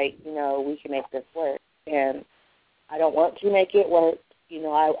me like, you know, we can make this work. And I don't want to make it work. You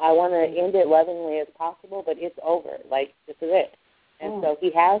know, I want to end it lovingly as possible, but it's over. Like, this is it. And so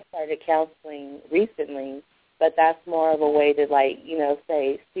he has started counseling recently, but that's more of a way to, like, you know,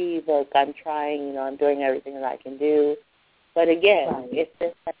 say, see, look, I'm trying, you know, I'm doing everything that I can do. But again, if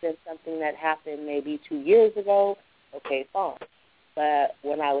this had been something that happened maybe 2 years ago, okay, fine. But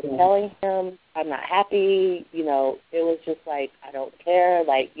when I was telling him I'm not happy, you know, it was just like, I don't care.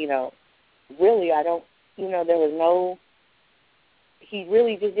 Like, you know, really, I don't, you know, there was no, he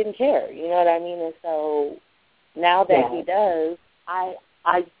really just didn't care. You know what I mean? And so now that he does,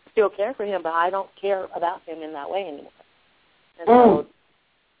 I still care for him, but I don't care about him in that way anymore. And so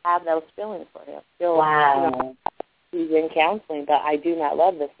I have those feelings for him. Still, you know, he's in counseling, but I do not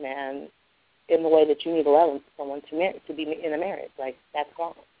love this man in the way that you need to love someone to be in a marriage. Like, that's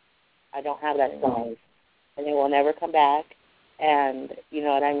gone. I don't have that anymore. And it will never come back. And, you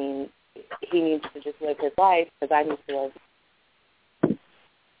know what I mean, he needs to just live his life because I need to live.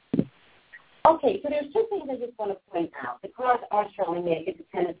 Okay, so there's two things I just want to point out. The cards are showing me it's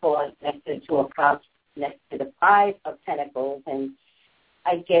a 10 of swords next to a cup, next to the 5 of pentacles, and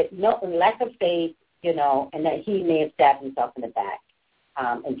I get no lack of faith, you know, and that he may have stabbed himself in the back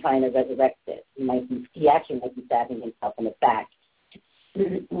and trying to resurrect it. He actually might be stabbing himself in the back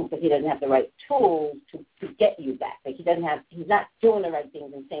because he doesn't have the right tools to get you back. Like, he's not doing the right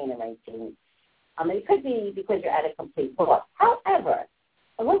things and saying the right things. It could be because you're at a complete loss. However,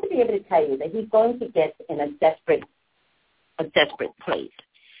 I want to be able to tell you that he's going to get in a desperate place,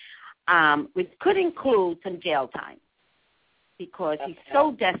 which could include some jail time because he's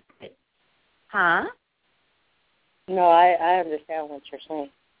so desperate. Huh? No, I understand what you're saying.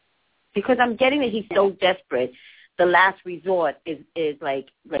 Because I'm getting that he's so desperate, the last resort is like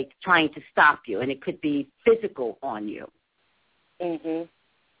trying to stop you, and it could be physical on you. Mhm.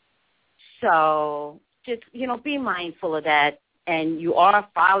 So just, you know, be mindful of that. And you are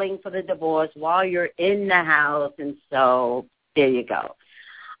filing for the divorce while you're in the house, and so there you go.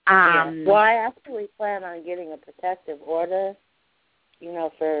 Well, I actually plan on getting a protective order, you know,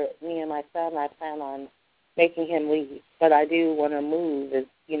 for me and my son. I plan on making him leave, but I do want to move,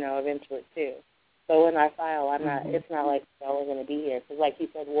 you know, eventually too. So when I file, I'm not. It's not like, oh, we're going to be here, because like you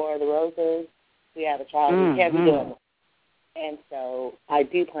said, War of the Roses. We have a child. We can't be doing it. And so I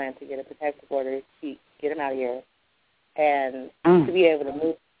do plan to get a protective order to get him out of here. And to be able to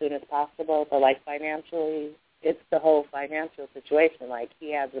move as soon as possible. But, like, financially, it's the whole financial situation. Like,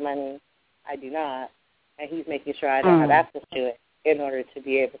 he has the money, I do not, and he's making sure I don't have access to it in order to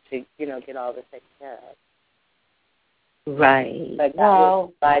be able to, you know, get all this taken care of. Right. But that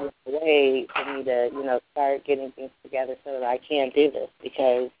will provide a way for me to, you know, start getting things together so that I can do this,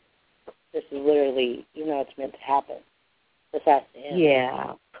 because this is literally, you know, it's meant to happen. This has to end.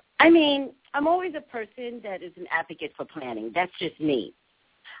 Yeah. I mean, I'm always a person that is an advocate for planning. That's just me.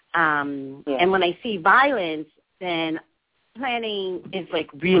 And when I see violence, then planning is,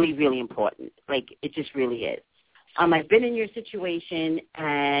 like, really, really important. Like, it just really is. I've been in your situation,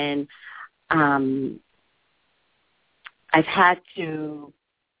 and I've had to,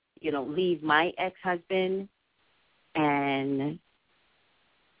 you know, leave my ex-husband, and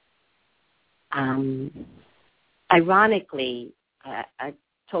ironically, I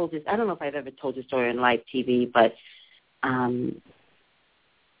told this. I don't know if I've ever told this story on live TV, but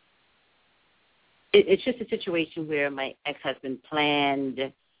it's just a situation where my ex-husband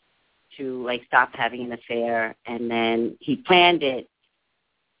planned to, like, stop having an affair, and then he planned it,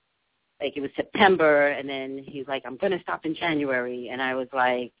 like, it was September, and then he's like, I'm going to stop in January, and I was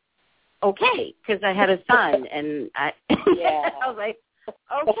like, okay, because I had a son, and I was like,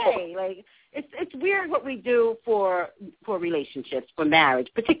 okay, like, it's weird what we do for relationships, for marriage,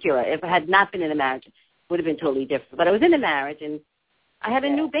 particular. If I had not been in a marriage, it would have been totally different. But I was in a marriage, and I had a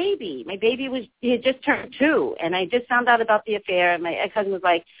new baby. My baby he had just turned 2, and I just found out about the affair, and my ex-husband was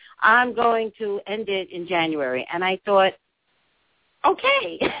like, I'm going to end it in January. And I thought,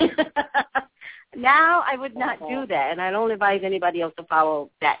 okay. Now I would not do that, and I don't advise anybody else to follow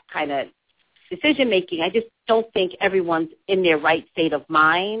that kind of decision-making. I just don't think everyone's in their right state of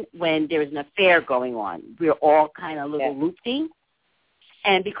mind when there's an affair going on. We're all kind of a little loopy.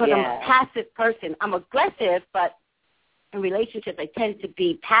 And because I'm a passive person, I'm aggressive, but in relationships I tend to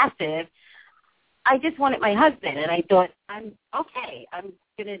be passive. I just wanted my husband, and I thought, I'm okay. I'm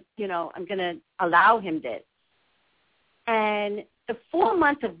gonna allow him this. And the 4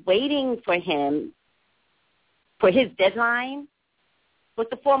 months of waiting for him, for his deadline, was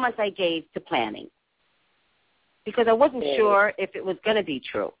the 4 months I gave to planning, because I wasn't sure if it was going to be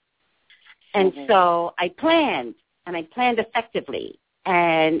true. And so I planned, and I planned effectively,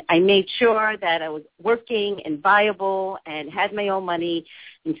 and I made sure that I was working and viable and had my own money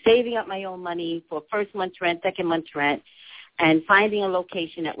and saving up my own money for first month's rent, second month's rent, and finding a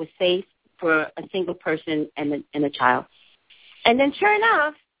location that was safe for a single person and a child. And then sure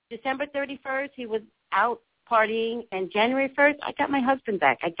enough, December 31st, he was out partying, and January 1st, I got my husband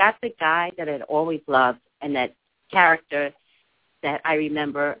back. I got the guy that I'd always loved and that character that I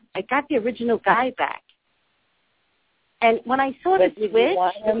remember. I got the original guy back. And when I saw the switch... Did you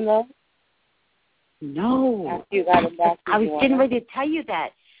want him, though? No. After you got him back, I was getting ready to tell you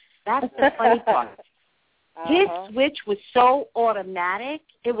that. That's the funny part. His switch was so automatic.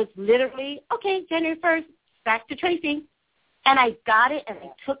 It was literally, okay, January 1st, back to TRACEY. And I got it, and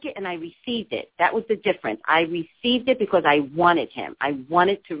I took it, and I received it. That was the difference. I received it because I wanted him. I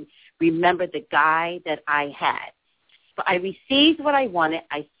wanted to remember the guy that I had. So I received what I wanted.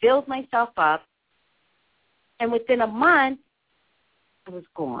 I filled myself up. And within a month, I was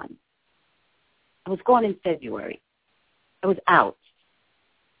gone. I was gone in February. I was out.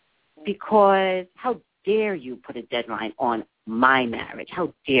 Because how dare you put a deadline on my marriage?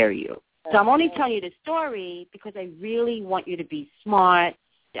 How dare you? So I'm only telling you the story because I really want you to be smart.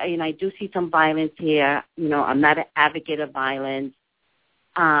 I do see some violence here. I'm not an advocate of violence.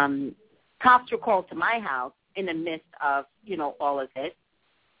 Cops were called to my house in the midst of, all of this.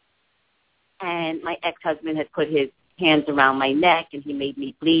 And my ex-husband had put his hands around my neck, and he made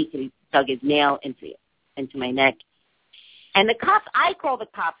me bleed, and he dug his nail into my neck. And I called the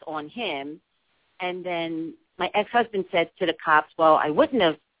cops on him, and then my ex-husband said to the cops, well, I wouldn't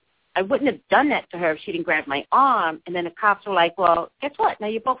have done that to her if she didn't grab my arm. And then the cops were like, well, guess what? Now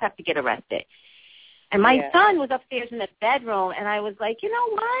you both have to get arrested. And my son was upstairs in the bedroom, and I was like, you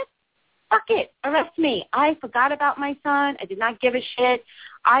know what? Fuck it. Arrest me. I forgot about my son. I did not give a shit.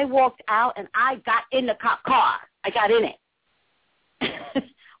 I walked out, and I got in the cop car. I got in it.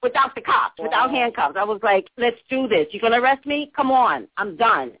 Without the cops, without handcuffs. I was like, let's do this. You going to arrest me? Come on. I'm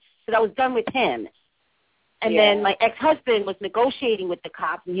done. Because I was done with him. And then my ex-husband was negotiating with the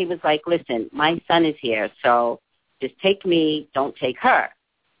cops, and he was like, listen, my son is here, so just take me, don't take her.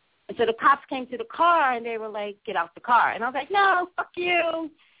 And so the cops came to the car, and they were like, get out the car. And I was like, no, fuck you.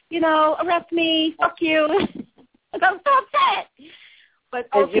 Arrest me, fuck you. I was so upset. But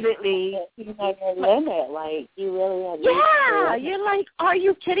ultimately, you had a limit. Like, you really had you're like, are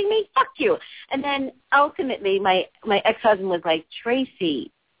you kidding me? Fuck you. And then ultimately, my ex-husband was like,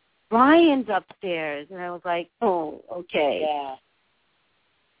 TRACEY, Brian's upstairs. And I was like, oh, okay. Yeah.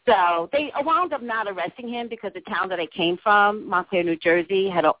 So they wound up not arresting him because the town that I came from, Montclair, New Jersey,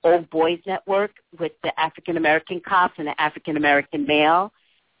 had an old boys network with the African-American cops and the African-American male.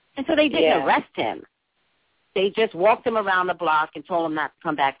 And so they didn't arrest him. They just walked him around the block and told him not to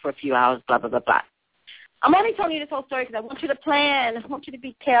come back for a few hours, blah, blah, blah, blah. I'm only telling you this whole story because I want you to plan. I want you to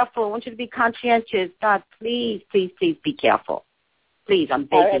be careful. I want you to be conscientious. God, please, please, please be careful. Please, I'm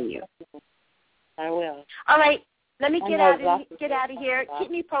begging you. I will. All right. Let me get out of here.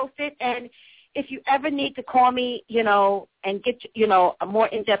 Keep me posted. And if you ever need to call me, and get, a more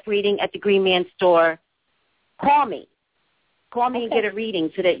in-depth reading at the Green Man store, call me. Call me and get a reading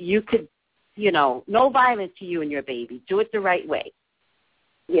so that you could, no violence to you and your baby. Do it the right way.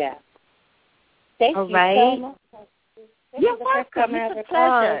 Yeah. Thank All you right? so much. You're welcome. It's a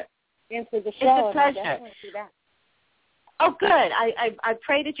pleasure. Into the show. It's a pleasure. Oh, good. I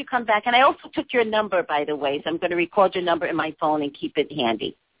pray that you come back. And I also took your number, by the way, so I'm going to record your number in my phone and keep it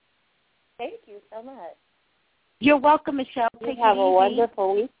handy. Thank you so much. You're welcome, Michelle. You have a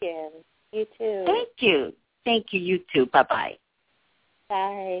wonderful weekend. You too. Thank you. Thank you. You too. Bye-bye.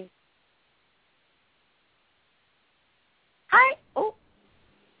 Bye. Hi. Oh.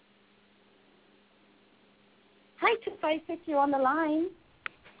 Hi, 256. You're on the line.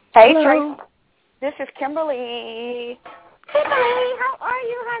 Hey, Hello. Trace. This is Kimberly. Kimberly, how are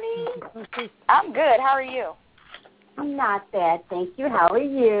you, honey? I'm good. How are you? I'm not bad, thank you. How are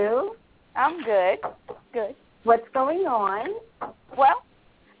you? I'm good. Good. What's going on? Well,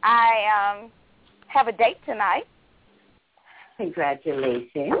 I have a date tonight.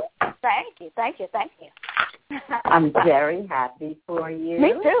 Congratulations. Thank you. Thank you. Thank you. I'm very happy for you.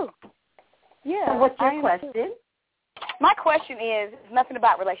 Me too. Yeah. So what's your question? My question is nothing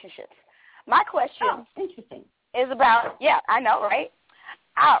about relationships. My question interesting. is about, yeah, I know, right?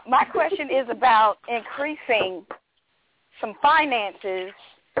 My question is about increasing some finances,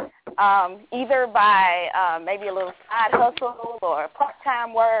 either by maybe a little side hustle or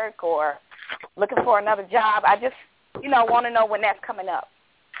part-time work or looking for another job. I just, want to know when that's coming up.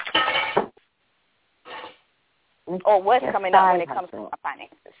 Or what's coming up when it comes to my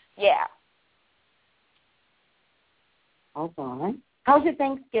finances. Yeah. Hold on. How's your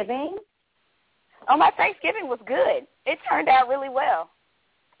Thanksgiving? Oh, my Thanksgiving was good. It turned out really well.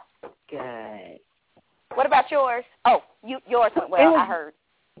 Good. What about yours? Oh, yours went well, I heard.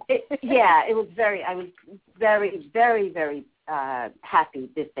 I was very, very, very happy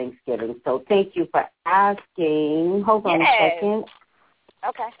this Thanksgiving. So thank you for asking. Hold on a second.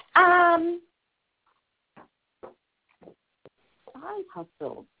 Okay. Side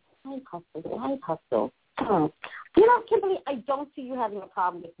hustle. Kimberly, I don't see you having a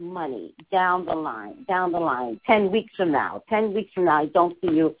problem with money down the line. 10 weeks from now, I don't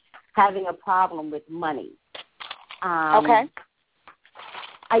see you having a problem with money. Okay.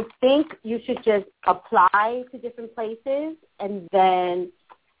 I think you should just apply to different places, and then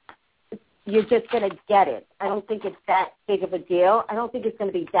you're just going to get it. I don't think it's that big of a deal. I don't think it's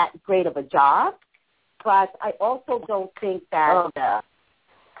going to be that great of a job, but I also don't think that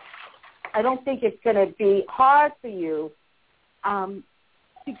I don't think it's going to be hard for you to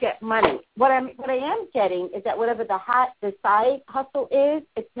get money. What I am getting is that whatever the side hustle is,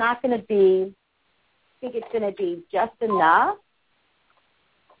 it's not going to be. I think it's going to be just enough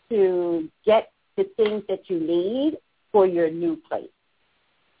to get the things that you need for your new place.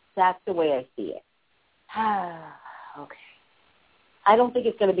 That's the way I see it. Okay. I don't think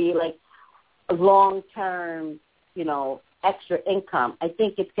it's going to be like a long-term, extra income. I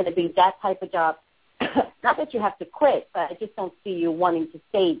think it's going to be that type of job. Not that you have to quit, but I just don't see you wanting to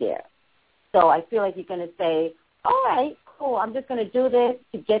stay there. So I feel like you're going to say, all right, cool, I'm just going to do this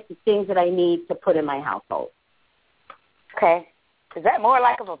to get the things that I need to put in my household. Okay. Is that more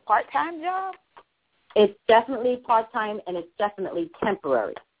like of a part-time job? It's definitely part-time, and it's definitely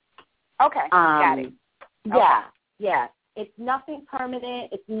temporary. Okay, got it. Yeah. It's nothing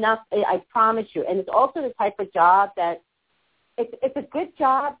permanent. It's not. I promise you. And it's also the type of job that it's a good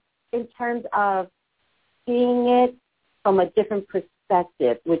job in terms of seeing it from a different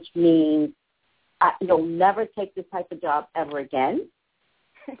perspective, which means you'll never take this type of job ever again.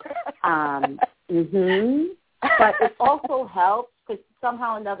 But it also helps because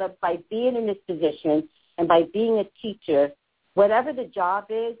somehow or another, by being in this position and by being a teacher, whatever the job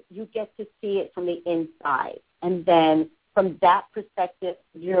is, you get to see it from the inside. And then from that perspective,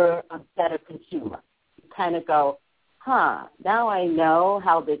 you're a better consumer. You kind of go, now I know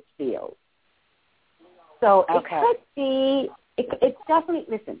how this feels. So it could be, it's definitely,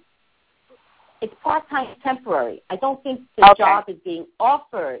 listen, it's part-time temporary. I don't think the job is being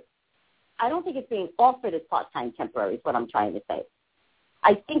offered. I don't think it's being offered as part-time temporary is what I'm trying to say.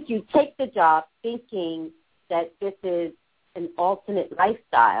 I think you take the job thinking that this is an alternate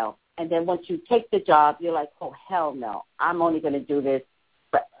lifestyle, and then once you take the job, you're like, oh, hell no, I'm only going to do this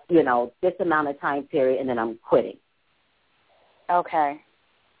for, this amount of time period, and then I'm quitting. Okay.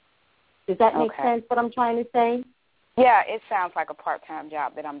 Does that make sense, what I'm trying to say? Yeah, it sounds like a part-time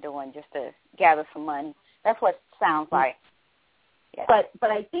job that I'm doing just to gather some money. That's what it sounds like. Yeah.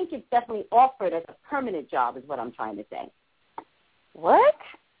 But I think it's definitely offered as a permanent job is what I'm trying to say. What?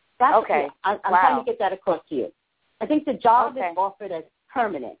 That's okay. I'm trying to get that across to you. I think the job is offered as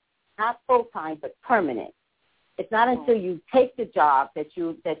permanent, not full-time, but permanent. It's not until you take the job that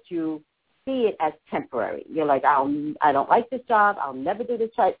you see it as temporary. You're like, I don't like this job. I'll never do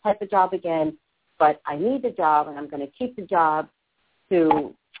this type of job again. but I need the job, and I'm going to keep the job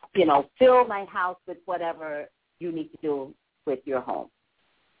to, fill my house with whatever you need to do with your home.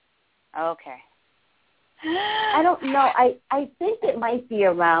 Okay. I don't know. I think it might be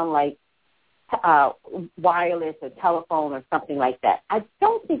around like wireless or telephone or something like that. I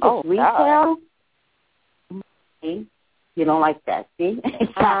don't think it's retail. See? You don't like that, see?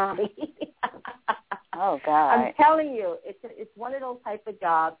 Exactly. Oh, God. I'm telling you, it's one of those type of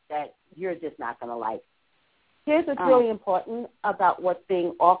jobs that you're just not going to like. Here's what's really important about what's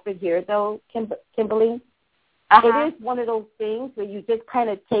being offered here, though, Kimberly. It is one of those things where you just kind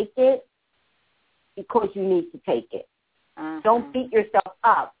of take it because you need to take it. Don't beat yourself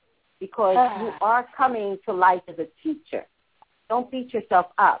up because you are coming to life as a teacher. Don't beat yourself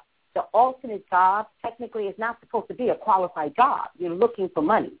up. The alternate job technically is not supposed to be a qualified job. You're looking for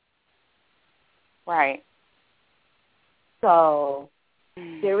money. Right. So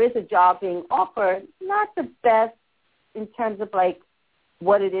there is a job being offered, not the best in terms of like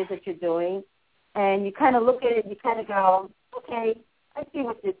what it is that you're doing. And you kind of look at it, you kind of go, okay, I see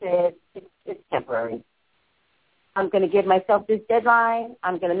what this is. It's temporary. I'm going to give myself this deadline.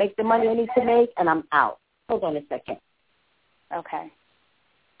 I'm going to make the money I need to make, and I'm out. Hold on a second. Okay.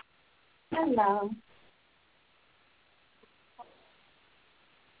 Hello.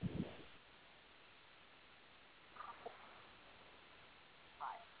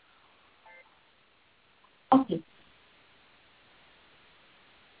 Okay.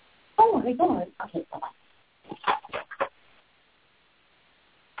 Oh, my God. Okay, bye-bye.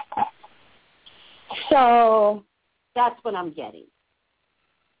 So that's what I'm getting.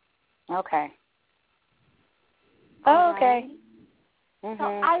 Okay. Oh, okay. So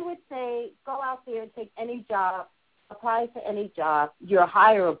I would say go out there and take any job, apply for any job. You're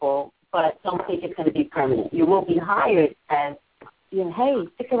hireable, but don't think it's going to be permanent. You will be hired as, hey,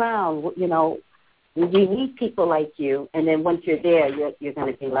 stick around, we need people like you. And then once you're there, you're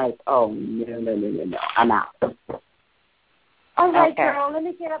going to be like, oh, no, I'm out. All right, girl, let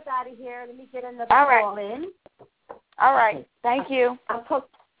me get up out of here. Let me get another call in. All right. Thank you. I'll talk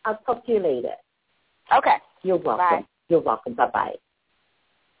to you later. Okay. You're welcome. Bye. You're welcome. Bye-bye.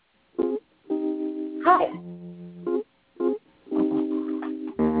 Hi.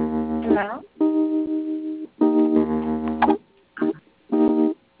 Hello?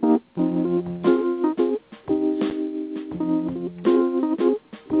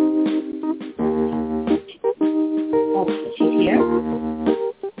 Okay, she's here?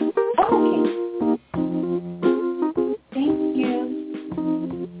 Oh, okay. Thank you.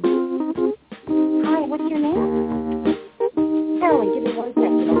 Hi, what's your name? Carolyn, give me 1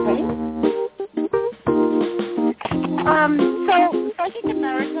 second, okay? So Psychic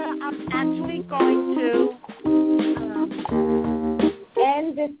America, I'm actually going to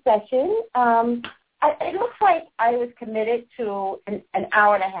end this session. It looks like I was committed to an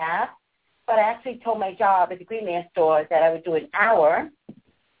hour and a half, but I actually told my job at the Green Man store that I would do an hour,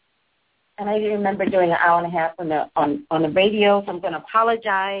 and I didn't remember doing an hour and a half on the radio, so I'm going to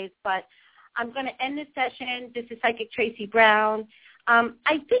apologize, but I'm going to end this session. This is Psychic Tracy Brown.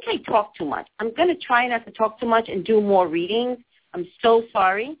 I think I talk too much. I'm going to try not to talk too much and do more readings. I'm so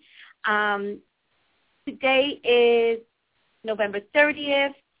sorry. Today is November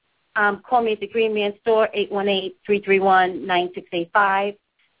 30th. Call me at the Green Man Store, 818-331-9685.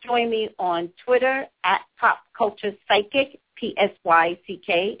 Join me on Twitter at Pop Culture Psychic,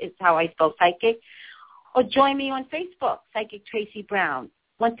 PSYCK is how I spell psychic. Or join me on Facebook, Psychic Tracy Brown.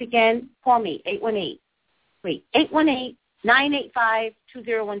 Once again, call me, 818-985-2010,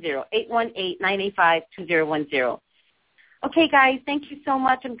 818-985-2010. Okay, guys, thank you so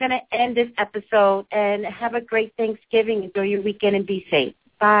much. I'm going to end this episode, and have a great Thanksgiving. Enjoy your weekend and be safe.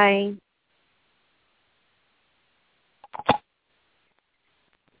 Bye.